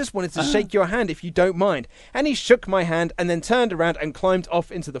 I just wanted to shake your hand if you don't mind." And he shook my hand and then turned around and climbed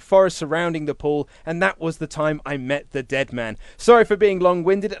off into the forest surrounding the pool, and that was the time I met the dead man. Sorry for being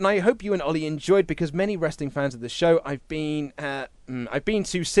long-winded, and I hope you and Ollie enjoyed, because many wrestling fans of the show I've been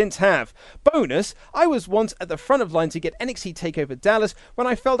to since have. Bonus, I was once at the front of line to get NXT TakeOver Dallas when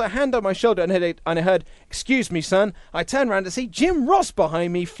I felt a hand on my shoulder and I heard, "Excuse me, son." I turned around to see Jim Ross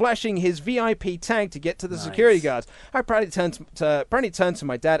behind me flashing his VIP tag to get to the security guards. I proudly turned to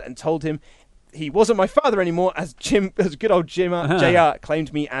my dad and told him he wasn't my father anymore, as good old JR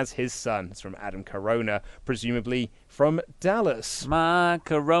claimed me as his son. It's from Adam Corona, presumably from Dallas.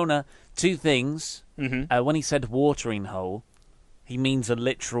 Corona. Two things. Mm-hmm. When he said watering hole, he means a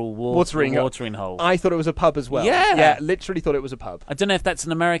literal watering hole. I thought it was a pub as well. Yeah, literally thought it was a pub. I don't know if that's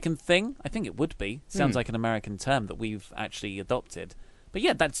an American thing. I think it would be. Sounds like an American term that we've actually adopted. But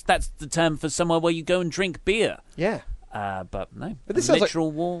yeah, that's the term for somewhere where you go and drink beer. Yeah. But no, But this sounds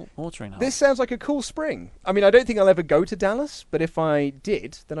literal watering hole. This sounds like a cool spring. I mean, I don't think I'll ever go to Dallas, but if I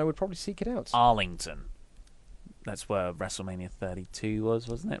did, then I would probably seek it out. Arlington. That's where WrestleMania 32 was,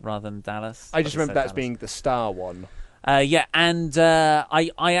 wasn't it? Rather than Dallas. I just remember that as Dallas. being the star one. Yeah, and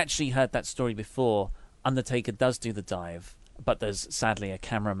I actually heard that story before. Undertaker does do the dive, but there's sadly a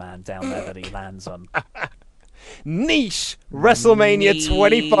cameraman down there that he lands on. Niche WrestleMania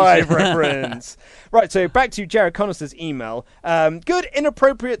 25 reference. Right, so back to Jared Connors's email. Good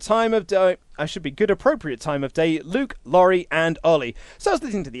appropriate time of day, Luke, Laurie, and Ollie. So I was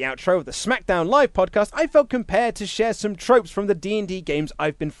listening to the outro of the SmackDown Live podcast. I felt compelled to share some tropes from the D&D games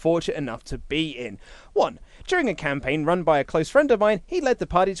I've been fortunate enough to be in. 1. During a campaign run by a close friend of mine, he led the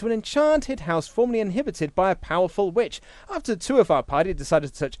party to an enchanted house formerly inhabited by a powerful witch. After 2 of our party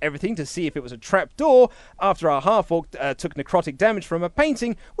decided to search everything to see if it was a trap door, after our half-orc took necrotic damage from a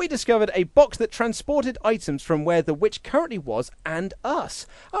painting, we discovered a box that transported items from where the witch currently was and us.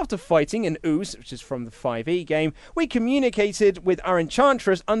 After fighting an ooze, which is from the 5e game, we communicated with our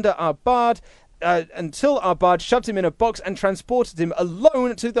enchantress under our bard until our bard shoved him in a box and transported him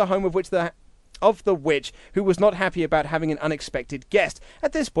alone to the home of the witch, who was not happy about having an unexpected guest.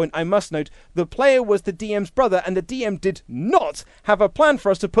 At this point, I must note, the player was the DM's brother, and the DM did not have a plan for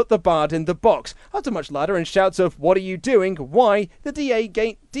us to put the bard in the box. After much ladder and shouts of, "What are you doing? Why?" the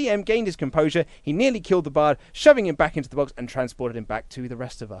DM gained his composure. He nearly killed the bard, shoving him back into the box and transported him back to the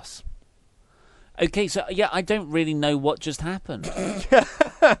rest of us. Okay, so yeah, I don't really know what just happened.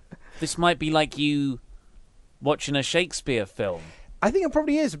 This might be like you watching a Shakespeare film. I think it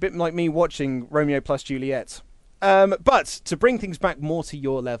probably is a bit like me watching Romeo plus Juliet. But to bring things back more to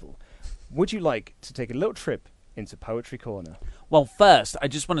your level, would you like to take a little trip into Poetry Corner? Well, first, I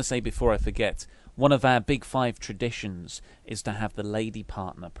just want to say before I forget, one of our Big 5 traditions is to have the lady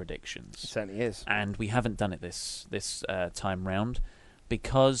partner predictions. It certainly is. And we haven't done it this time round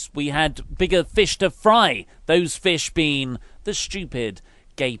because we had bigger fish to fry. Those fish being the stupid,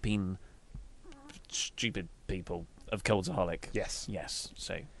 gaping, stupid people of Cultaholic. Yes. Yes.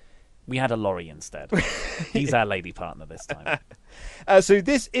 So we had a Laurie instead. He's our lady partner this time. So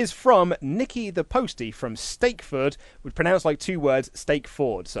this is from Nikki the Postie from Stakeford. We pronounce like 2 words,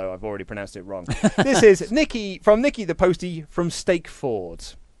 Stakeford, so I've already pronounced it wrong. This is Nikki the Postie from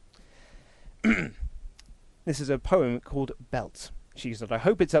Stakeford. This is a poem called Belt. She said, "I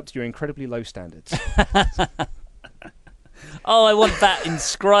hope it's up to your incredibly low standards." Oh, I want that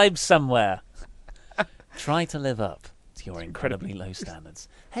inscribed somewhere. Try to live up to your incredibly low standards.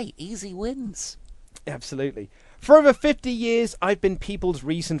 Hey, easy wins. Absolutely. For over 50 years, I've been people's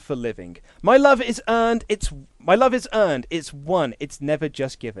reason for living. My love is earned, it's won, it's never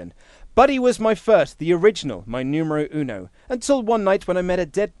just given. Buddy was my first, the original, my numero uno, until one night when I met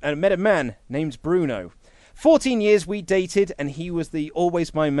a man named Bruno. 14 years we dated, and he was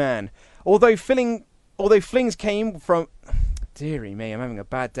always my man. Although flings came from... Deary me, I'm having a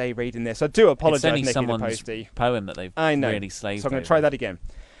bad day reading this. I do apologise, Nikki the Postie. It's only someone's poem that they've really slaved so I'm going over. to try that again.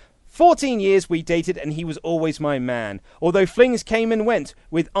 14 years we dated, and he was always my man. Although flings came and went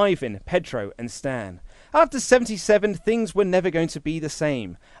with Ivan, Pedro, and Stan. After 77, things were never going to be the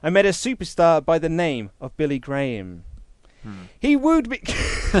same. I met a superstar by the name of Billy Graham. He wooed me.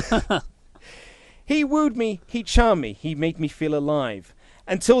 He wooed me, he charmed me, he made me feel alive.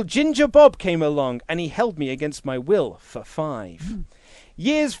 Until Ginger Bob came along, and he held me against my will for 5.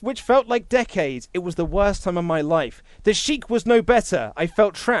 Years which felt like decades. It was the worst time of my life. The Sheik was no better. I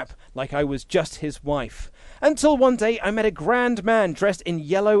felt trapped, like I was just his wife. Until one day I met a grand man dressed in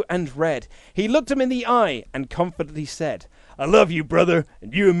yellow and red. He looked him in the eye and confidently said, "I love you, brother,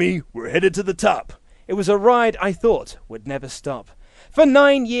 and you and me, we're headed to the top." It was a ride I thought would never stop. For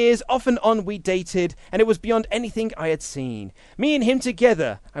 9 years, off and on, we dated, and it was beyond anything I had seen. Me and him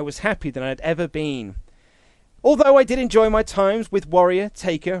together, I was happier than I had ever been. Although I did enjoy my times with Warrior,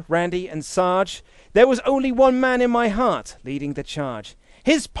 Taker, Randy, and Sarge, there was only one man in my heart leading the charge.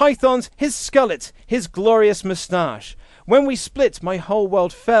 His pythons, his skullet, his glorious moustache. When we split, my whole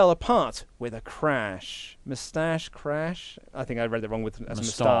world fell apart with a crash. Moustache crash? I think I read that wrong with as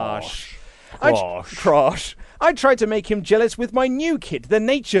moustache. Crash. I tried to make him jealous with my new kid, the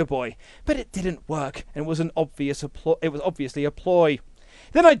Nature Boy, but it didn't work, and was obviously a ploy.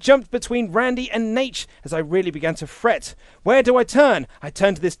 Then I jumped between Randy and Nate as I really began to fret. Where do I turn? I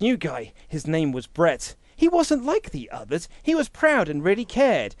turned to this new guy. His name was Brett. He wasn't like the others. He was proud and really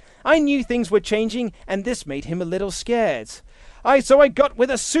cared. I knew things were changing, and this made him a little scared. So I got with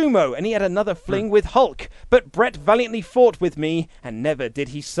a sumo, and he had another fling with Hulk. But Brett valiantly fought with me, and never did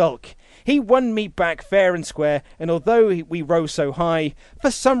he sulk. He won me back fair and square, and although we rose so high, for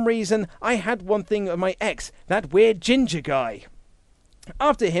some reason I had one thing on my ex, that weird ginger guy.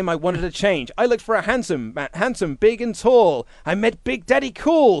 After him, I wanted a change. I looked for a handsome, big and tall. I met Big Daddy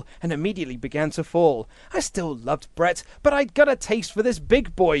Cool, and immediately began to fall. I still loved Brett, but I'd got a taste for this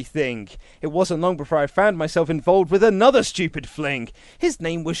big boy thing. It wasn't long before I found myself involved with another stupid fling. His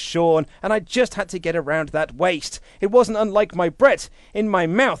name was Sean, and I just had to get around that waist. It wasn't unlike my Brett. In my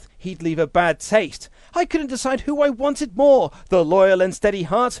mouth, he'd leave a bad taste. I couldn't decide who I wanted more, the loyal and steady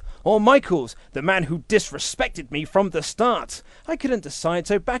heart, or Michaels, the man who disrespected me from the start. I couldn't decide,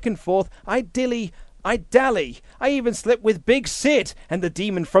 so back and forth I'd dally. I even slept with Big Sid and the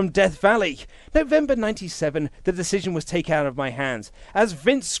demon from Death Valley. November 97, the decision was taken out of my hands, as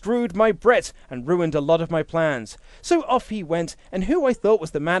Vince screwed my Brett and ruined a lot of my plans. So off he went, and who I thought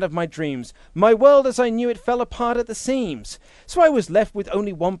was the man of my dreams. My world as I knew it fell apart at the seams. So I was left with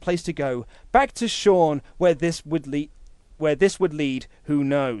only one place to go, back to Sean, where this would lead, who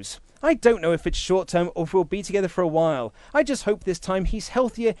knows. I don't know if it's short term or if we'll be together for a while. I just hope this time he's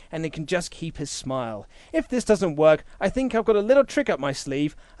healthier and he can just keep his smile. If this doesn't work, I think I've got a little trick up my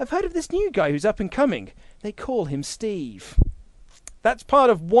sleeve. I've heard of this new guy who's up and coming. They call him Steve. That's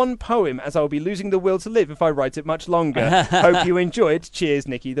part of one poem, as I'll be losing the will to live if I write it much longer. Hope you enjoyed. Cheers,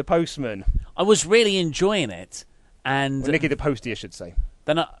 Nicky the Postman. I was really enjoying it. And Nicky the Postie, I should say.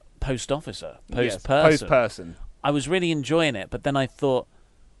 Then post officer, Yes, post person. post person. I was really enjoying it, but then I thought,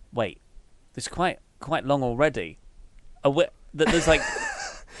 wait, this is quite long already. There's like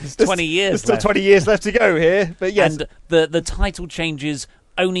there's 20 years There's still left. 20 years left to go here, but yes. And the title changes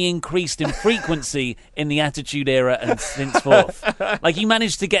only increased in frequency in the Attitude Era and thenceforth. Like, you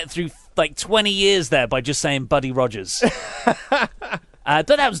managed to get through like 20 years there by just saying Buddy Rogers. But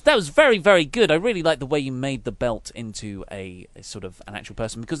that was very, very good. I really like the way you made the belt into a sort of an actual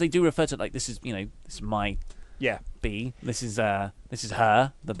person, because they do refer to it like, this is my B. This is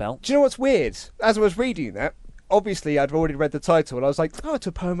her, the belt. Do you know what's weird? As I was reading that, obviously I'd already read the title, and I was like, oh, it's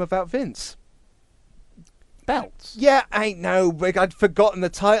a poem about Vince. Belts? Yeah, I know, but I'd forgotten the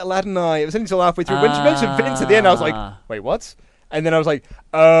title, hadn't I? It was only until halfway through. When she mentioned Vince at the end, I was like, wait, what? And then I was like,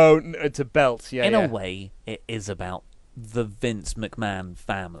 oh, it's a belt. Yeah, In a way, it is about the Vince McMahon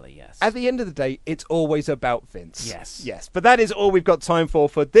family, yes. At the end of the day, it's always about Vince. Yes. But that is all we've got time for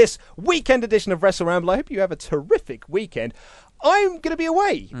this weekend edition of Wrestle Ramble. I hope you have a terrific weekend. I'm going to be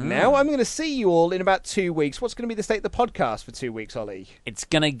away now. I'm going to see you all in about 2 weeks. What's going to be the state of the podcast for 2 weeks, Ollie? It's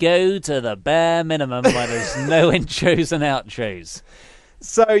going to go to the bare minimum where there's no intros and outros.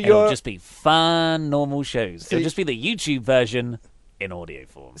 So It'll just be fun, normal shows. It'll just be the YouTube version in audio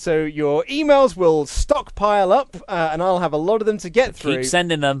form. So your emails will stockpile up, and I'll have a lot of them to get through. Keep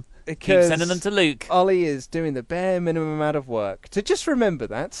sending them. Keep sending them to Luke. Ollie is doing the bare minimum amount of work. So just remember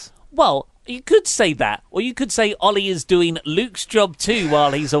that. Well, you could say that, or you could say Ollie is doing Luke's job too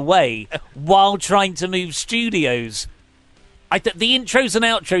while he's away, while trying to move studios. The intros and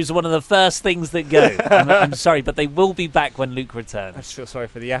outros are one of the first things that go. I'm sorry, but they will be back when Luke returns. I just feel sorry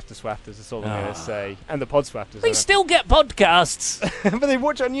for the after swafters, that's all I'm going to say. And the pod swafters. They still get podcasts. But they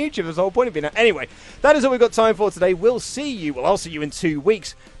watch on YouTube, that's the whole point of being out. Anyway, that is all we've got time for today. I'll see you in 2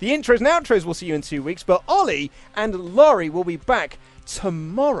 weeks. The intros and outros will see you in 2 weeks, but Ollie and Laurie will be back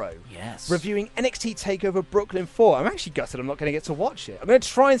tomorrow. Yes. Reviewing NXT TakeOver Brooklyn 4. I'm actually gutted I'm not going to get to watch it. I'm going to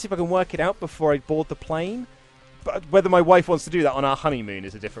try and see if I can work it out before I board the plane. But whether my wife wants to do that on our honeymoon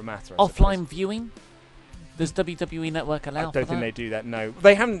is a different matter. Offline viewing? Does WWE Network allow I don't think they do that, no.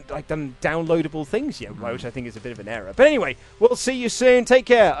 They haven't done downloadable things yet, which I think is a bit of an error. But anyway, we'll see you soon. Take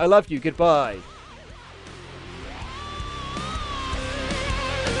care. I love you. Goodbye.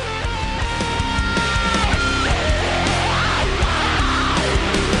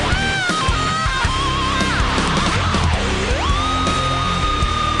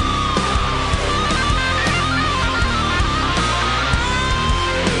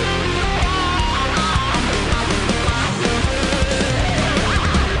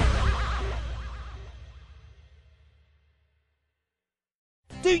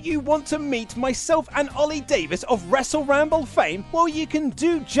 Do you want to meet myself and Ollie Davis of Wrestle Ramble fame? Well, you can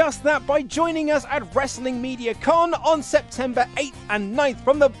do just that by joining us at Wrestling Media Con on September 8th and 9th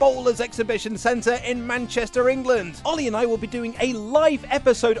from the Bowlers Exhibition Centre in Manchester, England. Ollie and I will be doing a live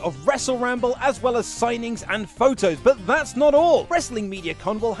episode of Wrestle Ramble as well as signings and photos, but that's not all. Wrestling Media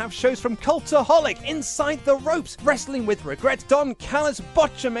Con will have shows from Cultaholic, Inside the Ropes, Wrestling with Regret, Don Callis,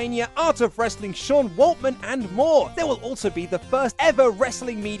 Botchamania, Art of Wrestling, Sean Waltman and more. There will also be the first ever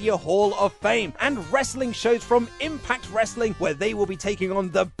Wrestling Wrestling Media Hall of Fame, and wrestling shows from Impact Wrestling, where they will be taking on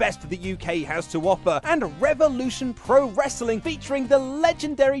the best the UK has to offer, and Revolution Pro Wrestling, featuring the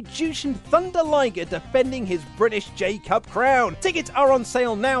legendary Jushin Thunder Liger defending his British J-Cup crown. Tickets are on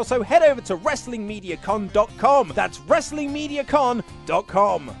sale now, so head over to WrestlingMediaCon.com. That's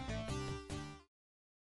WrestlingMediaCon.com.